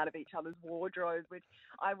stealing out of each other's wardrobes, which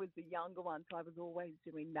I was the younger one, so I was always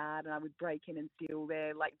doing that, and I would break in and steal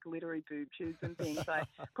their glittery boob shoes and things I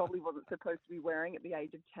probably wasn't supposed to be wearing at the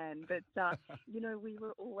age of 10. But, we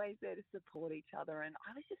were always there to support each other, and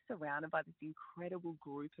I was just surrounded by this incredible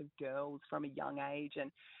group of girls from a young age.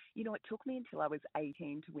 And, it took me until I was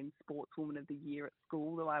 18 to win Sportswoman of the Year at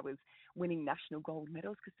school, though I was winning national gold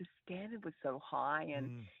medals because the standard was so high.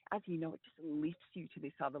 And as you know, it just lifts you to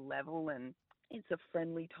this other level, and it's a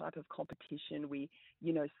friendly type of competition. We,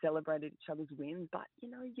 celebrated each other's wins, but,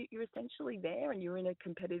 you're essentially there and you're in a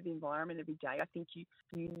competitive environment every day. I think you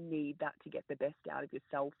need that to get the best out of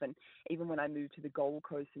yourself. And even when I moved to the Gold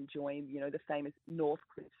Coast and joined, the famous North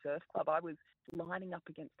Cliff Surf Club, I was lining up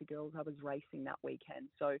against the girls I was racing that weekend.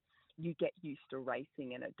 So you get used to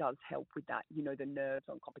racing, and it does help with that, the nerves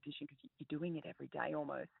on competition, because you're doing it every day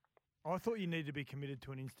almost. I thought you needed to be committed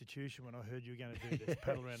to an institution when I heard you were going to do this,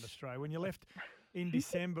 paddle around Australia. When you left in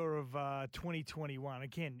December of 2021,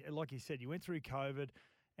 again, like you said, you went through COVID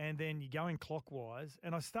and then you're going clockwise.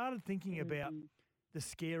 And I started thinking about the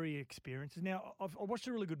scary experiences. Now, I watched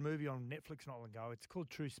a really good movie on Netflix not long ago. It's called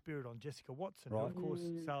True Spirit, on Jessica Watson, who, of course,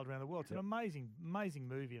 sailed around the world. It's an amazing, amazing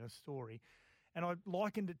movie and a story. And I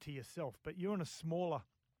likened it to yourself, but you're on a smaller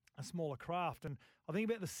craft. And I think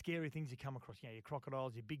about the scary things you come across, your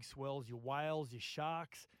crocodiles, your big swells, your whales, your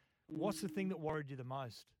sharks. What's the thing that worried you the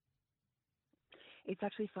most? It's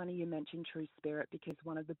actually funny you mentioned True Spirit, because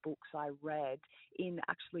one of the books I read in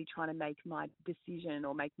actually trying to make my decision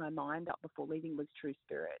or make my mind up before leaving was True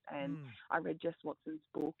Spirit. And I read Jess Watson's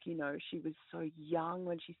book. She was so young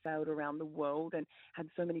when she sailed around the world and had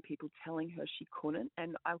so many people telling her she couldn't.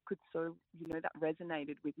 And I could that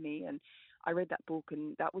resonated with me. And I read that book,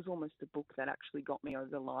 and that was almost the book that actually got me over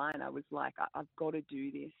the line. I was like, I've got to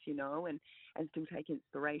do this, and still take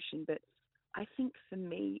inspiration. But I think for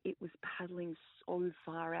me, it was paddling so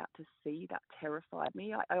far out to sea that terrified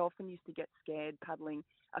me. I often used to get scared paddling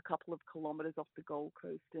a couple of kilometres off the Gold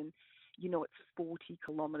Coast, and it's 40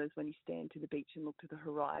 kilometres when you stand to the beach and look to the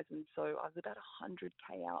horizon. So I was about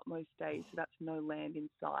 100k out most days, so that's no land in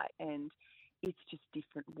sight, and it's just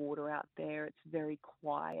different water out there. It's very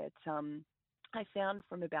quiet. I found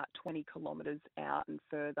from about 20 kilometres out and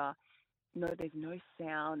further, there's no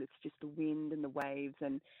sound. It's just the wind and the waves,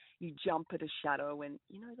 and you jump at a shadow. And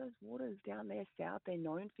those waters down there south, they're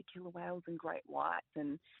known for killer whales and great whites,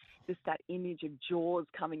 and just that image of Jaws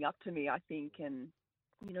coming up to me, I think. And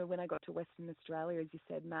when I got to Western Australia, as you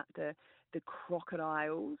said, Matt, the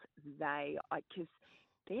crocodiles, because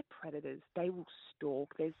they're predators. They will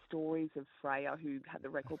stalk. There's stories of Freya, who had the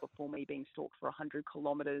record before me, being stalked for 100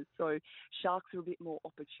 kilometres. So sharks are a bit more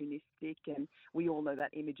opportunistic, and we all know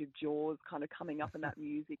that image of Jaws kind of coming up in that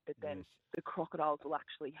music, but then the crocodiles will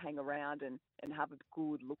actually hang around and have a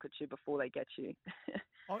good look at you before they get you.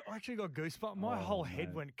 I actually got goosebumps. My whole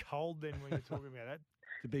head went cold then when you were talking about that.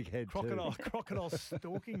 It's a big head crocodile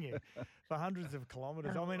stalking you for hundreds of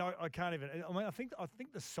kilometres. I mean, I can't even. I mean, I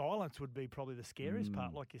think the silence would be probably the scariest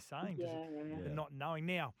part, like you're saying, the not knowing.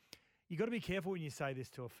 Now, you got to be careful when you say this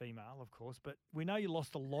to a female, of course. But we know you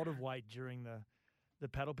lost a lot of weight during the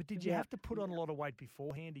paddle. But did you have to put on a lot of weight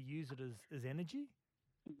beforehand to use it as energy?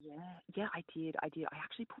 Yeah, I did. I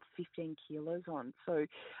actually put 15 kilos on. So,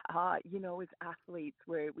 as athletes,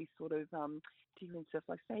 where we sort of, particularly in surf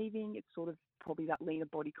life saving, it's sort of probably that leaner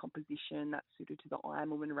body composition that's suited to the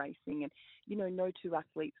Ironwoman racing. And, no two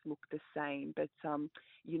athletes look the same. But,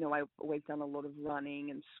 I've always done a lot of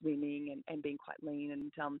running and swimming and being quite lean.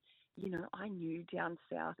 And, I knew down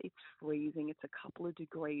south it's freezing. It's a couple of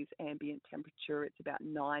degrees ambient temperature. It's about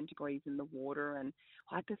 9 degrees in the water. And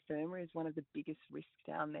hypothermia is one of the biggest risks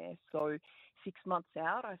down there. So 6 months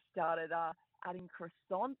out, I started adding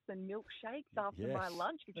croissants and milkshakes after my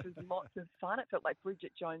lunch, which was lots of fun. It felt like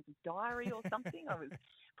Bridget Jones' Diary or something. I was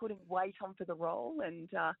putting weight on for the role, and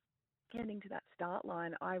getting to that start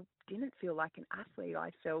line, I didn't feel like an athlete.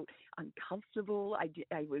 I felt uncomfortable.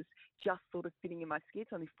 I was just sort of fitting in my ski.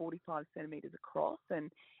 It's only 45 centimetres across,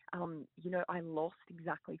 and I lost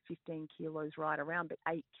exactly 15 kilos right around, but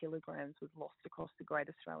 8 kilograms was lost across the Great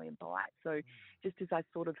Australian Bight. So just as I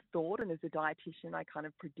sort of thought, and as a dietitian, I kind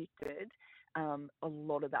of predicted, a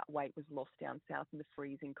lot of that weight was lost down south in the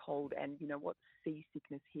freezing cold. And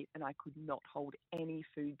seasickness hit, and I could not hold any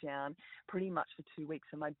food down pretty much for 2 weeks.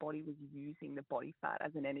 And my body was using the body fat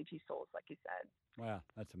as an energy source, like you said. Wow,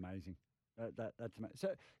 that's amazing. That's amazing. So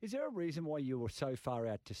is there a reason why you were so far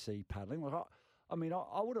out to sea paddling? Like,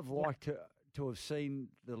 I would have liked to have seen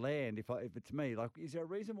the land if it's me. Like, is there a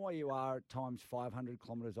reason why you are at times 500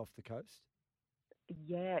 kilometres off the coast?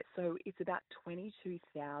 Yeah, so it's about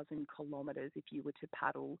 22,000 kilometres if you were to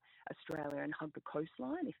paddle Australia and hug the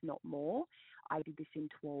coastline, if not more. I did this in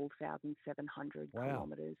 12,700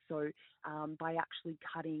 kilometres. So by actually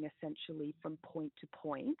cutting essentially from point to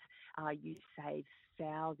point, you save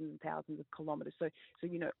thousands and thousands of kilometres. So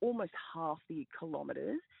almost half the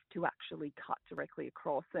kilometres to actually cut directly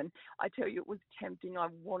across. And I tell you, it was tempting. I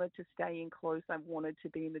wanted to stay in close. I wanted to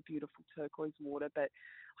be in the beautiful turquoise water, but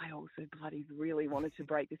I also bloody really wanted to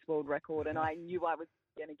break this world record. And I knew I was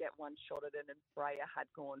going to get one shot at it, and Freya had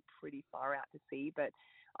gone pretty far out to sea, but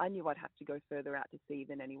I knew I'd have to go further out to sea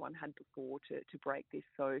than anyone had before to break this.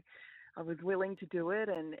 So I was willing to do it,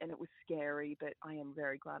 and it was scary, but I am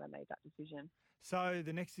very glad I made that decision. So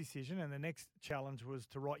the next decision and the next challenge was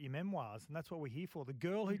to write your memoirs, and that's what we're here for. The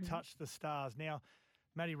Girl Who Touched the Stars. Now,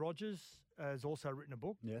 Matty Rogers has also written a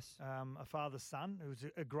book, yes, A Father's Son, who's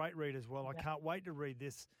a great read as well. I can't wait to read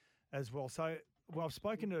this as well. So, I've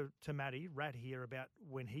spoken to Matty Rat here about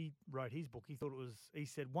when he wrote his book. He thought he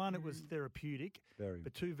said, one, it was therapeutic,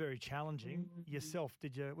 but two, very challenging. Yourself,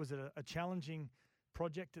 was it a challenging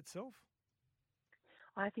project itself?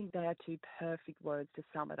 I think they are two perfect words to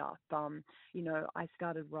sum it up. I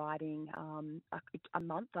started writing a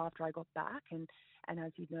month after I got back, and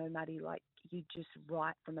as you know, Maddie, like, you just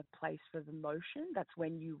write from a place of emotion. That's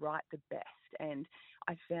when you write the best. And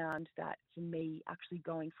I found that for me, actually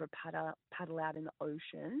going for a paddle out in the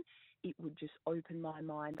ocean, it would just open my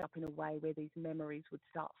mind up in a way where these memories would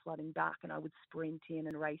start flooding back, and I would sprint in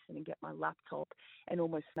and race in and get my laptop and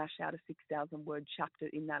almost smash out a 6,000-word chapter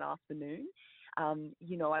in that afternoon.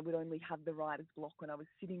 I would only have the writer's block when I was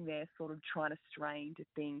sitting there sort of trying to strain to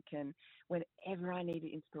think. And whenever I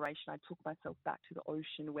needed inspiration, I took myself back to the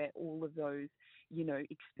ocean where all of those,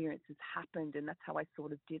 experiences happened. And that's how I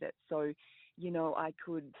sort of did it. So, I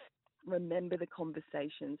could remember the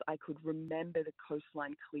conversations. I could remember the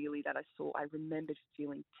coastline clearly that I saw. I remembered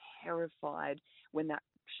feeling terrified when that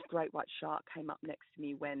great white shark came up next to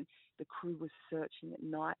me, when the crew was searching at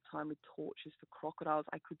night time with torches for crocodiles.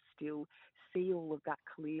 I could still see all of that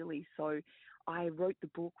clearly. So I wrote the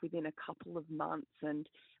book within a couple of months, and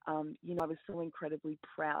I was so incredibly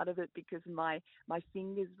proud of it because my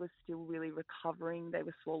fingers were still really recovering. They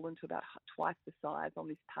were swollen to about twice the size on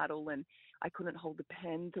this paddle, and I couldn't hold the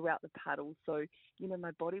pen throughout the paddle. So,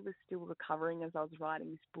 my body was still recovering as I was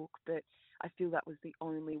writing this book, but I feel that was the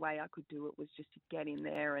only way I could do it, was just to get in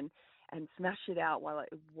there and smash it out while it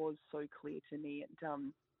was so clear to me.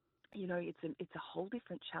 And, it's a whole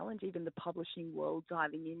different challenge, even the publishing world,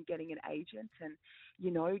 diving in, getting an agent and,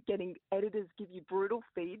 getting editors give you brutal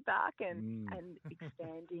feedback and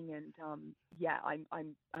expanding. And,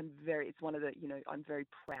 I'm very, it's one of the, I'm very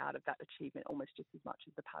proud of that achievement almost just as much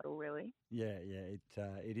as the paddle, really. Yeah,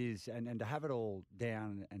 it is. And to have it all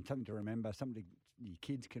down and something to remember, something your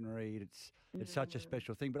kids can read, it's such a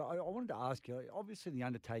special thing. But I wanted to ask you, obviously the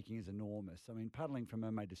undertaking is enormous. I mean, paddling from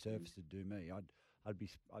mermaid to surface would do me. I'd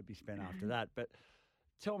be spent after that. But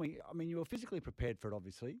tell me, I mean, you were physically prepared for it,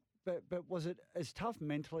 obviously, but was it as tough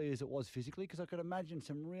mentally as it was physically? Because I could imagine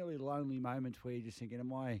some really lonely moments where you're just thinking,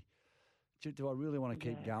 do I really want to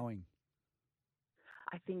keep going?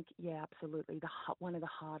 I think, absolutely. One of the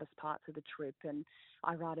hardest parts of the trip, and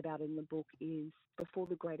I write about it in the book, is before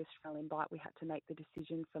the Great Australian Bight, we had to make the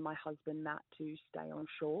decision for my husband, Matt, to stay on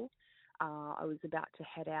shore. I was about to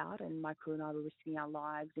head out, and my crew and I were risking our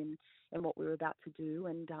lives in what we were about to do.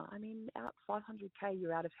 And out 500k,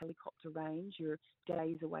 you're out of helicopter range. You're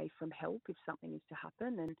days away from help if something is to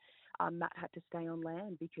happen. And Matt had to stay on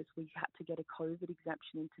land because we had to get a COVID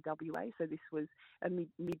exemption into WA. So this was a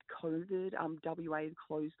mid-COVID. WA had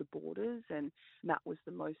closed the borders, and Matt was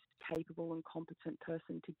the most capable and competent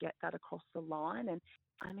person to get that across the line. And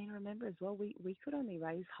remember as well, we could only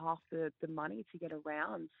raise half the money to get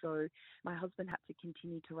around. So my husband had to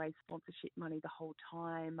continue to raise sponsorship money the whole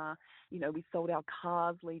time. We sold our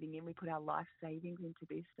cars leading in. We put our life savings into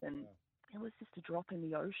this, and it was just a drop in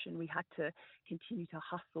the ocean. We had to continue to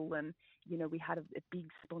hustle, and, we had a big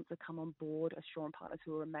sponsor come on board, Assurance Partners,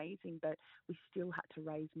 who were amazing, but we still had to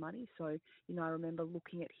raise money. So, I remember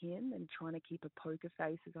looking at him and trying to keep a poker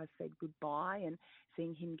face as I said goodbye, and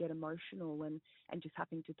seeing him get emotional and just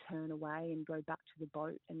having to turn away and go back to the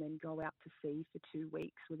boat and then go out to sea for 2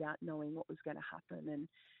 weeks without knowing what was going to happen. And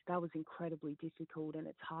that was incredibly difficult, and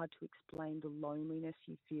it's hard to explain the loneliness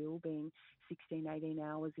you feel being 16, 18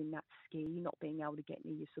 hours in that ski, not being able to get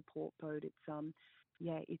near your support boat.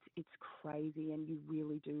 It's crazy, and you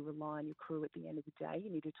really do rely on your crew at the end of the day.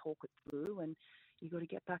 You need to talk it through, and you got to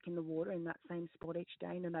get back in the water in that same spot each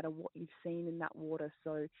day, no matter what you've seen in that water.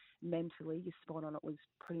 So mentally, your spot on it was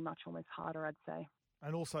pretty much almost harder, I'd say.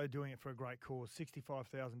 And also doing it for a great cause,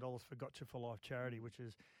 $65,000 for Gotcha for Life charity, which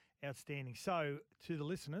is outstanding. So to the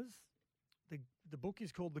listeners, the book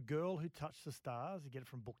is called The Girl Who Touched the Stars. You get it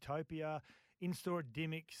from Booktopia, in-store at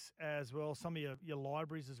Dimmicks as well. Some of your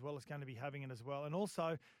libraries as well is going to be having it as well. And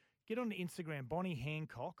also get on Instagram, Bonnie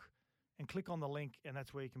Hancock, and click on the link, and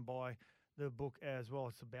that's where you can buy the book as well.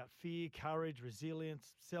 It's about fear, courage,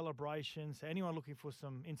 resilience, celebration. So anyone looking for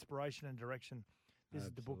some inspiration and direction, this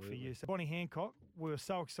is the book for you. So Bonnie Hancock, we were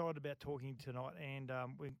so excited about talking tonight, and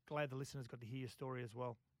we're glad the listeners got to hear your story as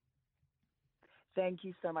well. Thank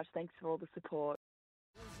you so much. Thanks for all the support.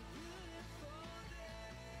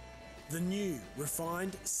 The new,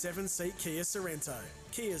 refined 7-seat Kia Sorento,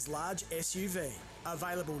 Kia's large SUV.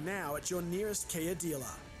 Available now at your nearest Kia dealer.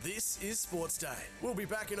 This is Sports Day. We'll be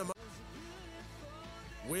back in a moment.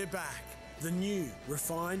 We're back. The new,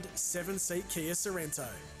 refined 7-seat Kia Sorento,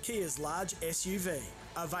 Kia's large SUV.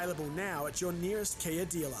 Available now at your nearest Kia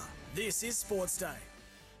dealer. This is Sports Day.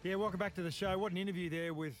 Yeah, welcome back to the show. What an interview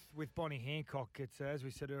there with Bonnie Hancock. It's, as we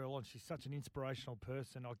said earlier on, she's such an inspirational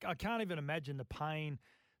person. I can't even imagine the pain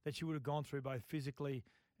that she would have gone through both physically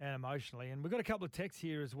and emotionally. And we've got a couple of texts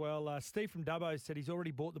here as well. Steve from Dubbo said he's already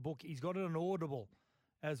bought the book. He's got it on Audible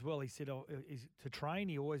as well. He said to train,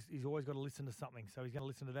 he's always got to listen to something. So he's going to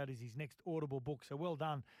listen to that as his next Audible book. So well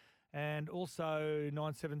done. And also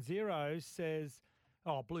 970 says,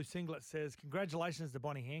 Blue Singlet says, congratulations to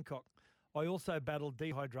Bonnie Hancock. I also battled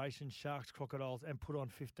dehydration, sharks, crocodiles, and put on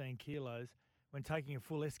 15 kilos when taking a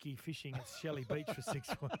full esky fishing at Shelley Beach for 6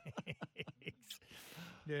 weeks.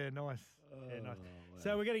 Yeah, nice. Nice. Wow.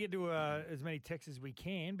 So we're going to get to as many texts as we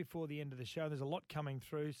can before the end of the show. There's a lot coming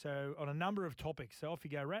through, so on a number of topics. So off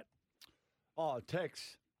you go, Rat.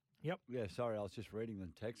 Texts. Yep. Yeah, sorry, I was just reading the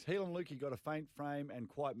text. Heelan Lukey got a faint frame and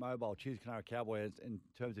quite mobile. Cheers, Canara Cowboys, in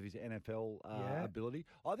terms of his NFL ability.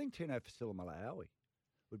 I think Tino Fasilomalawi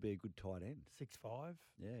would be a good tight end. 6'5".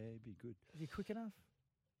 Yeah, he'd be good. Is he quick enough?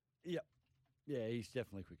 Yep. Yeah, he's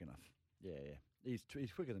definitely quick enough. Yeah. He's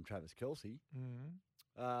quicker than Travis Kelce.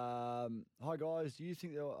 Mm-hmm. Hi, guys. Do you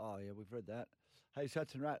think they'll... Oh, yeah, we've read that. Hey,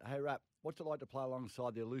 Sats and Rat. Hey, Rap. What's it like to play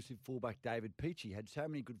alongside the elusive fullback David Peachy? Had so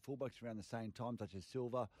many good fullbacks around the same time, such as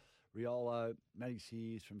Silva, Riolo, Matty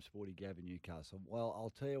Sears from Sporty Gav in Newcastle. Well,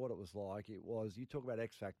 I'll tell you what it was like. It was, you talk about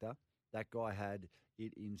X Factor, that guy had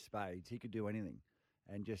it in spades. He could do anything.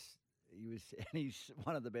 And he's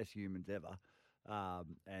one of the best humans ever.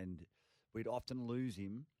 And we'd often lose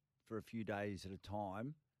him for a few days at a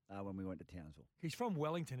time when we went to Townsville. He's from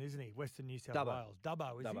Wellington, isn't he? Western New South Wales.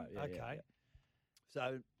 Dubbo, is he? Yeah, okay. Yeah.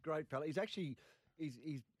 So great fella. He's actually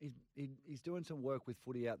he's doing some work with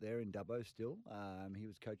footy out there in Dubbo still. He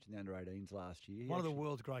was coaching the under-18s last year. One of the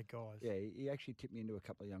world's great guys. Yeah, he actually tipped me into a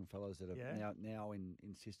couple of young fellas that are now in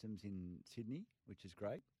systems in Sydney, which is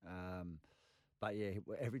great. But yeah,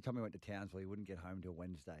 every time we went to Townsville, he wouldn't get home till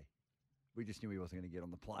Wednesday. We just knew he wasn't going to get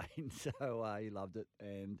on the plane, so he loved it.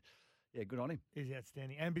 And yeah, good on him. He's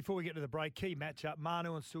outstanding. And before we get to the break, key matchup,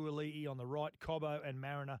 Manu and Suoli'i on the right, Cobbo and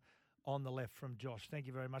Mariner on the left from Josh. Thank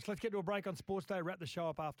you very much. Let's get to a break on Sports Day. Wrap the show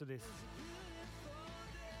up after this.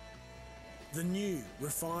 The new,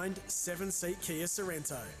 refined 7-seat Kia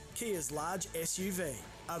Sorrento, Kia's large SUV.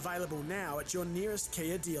 Available now at your nearest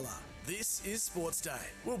Kia dealer. This is Sports Day.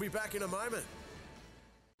 We'll be back in a moment.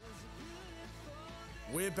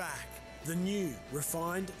 We're back. The new,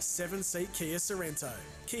 refined 7-seat Kia Sorrento,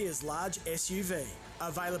 Kia's large SUV.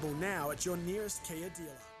 Available now at your nearest Kia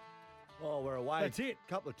dealer. Oh, we're away. That's it.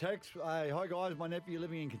 Couple of texts. Hey, hi, guys. My nephew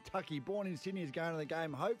living in Kentucky, born in Sydney, is going to the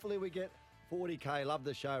game. Hopefully we get 40K. Love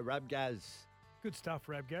the show. Rabgaz. Good stuff,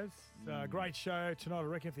 Rabgaz. Great show tonight. I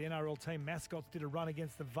reckon if the NRL team mascots did a run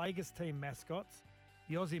against the Vegas team mascots,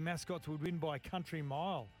 the Aussie mascots would win by a country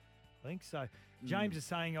mile, I think. So James is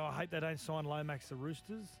saying, I hope they don't sign Lomax the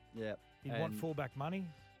Roosters. Yeah. He'd want fullback money.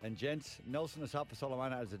 And gents, Nelson is up for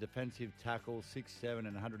Solomona as a defensive tackle, 6'7"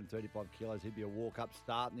 and 135 kilos. He'd be a walk-up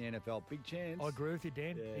start in the NFL. Big chance. I agree with you,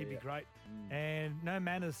 Dan. Yeah, He'd be great. And No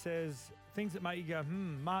Manners says, things that make you go,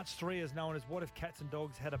 March 3 is known as what if cats and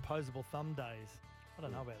dogs had opposable thumb days. I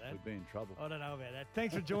don't know about that. We'd be in trouble. I don't know about that.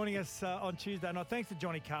 Thanks for joining us on Tuesday night. Thanks to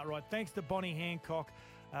Johnny Cartwright. Thanks to Bonnie Hancock.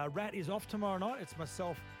 Rat is off tomorrow night. It's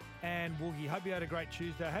myself and Woogie. Hope you had a great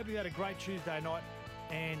Tuesday. Hope you had a great Tuesday night.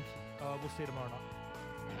 And we'll see you tomorrow night.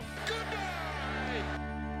 Goodbye!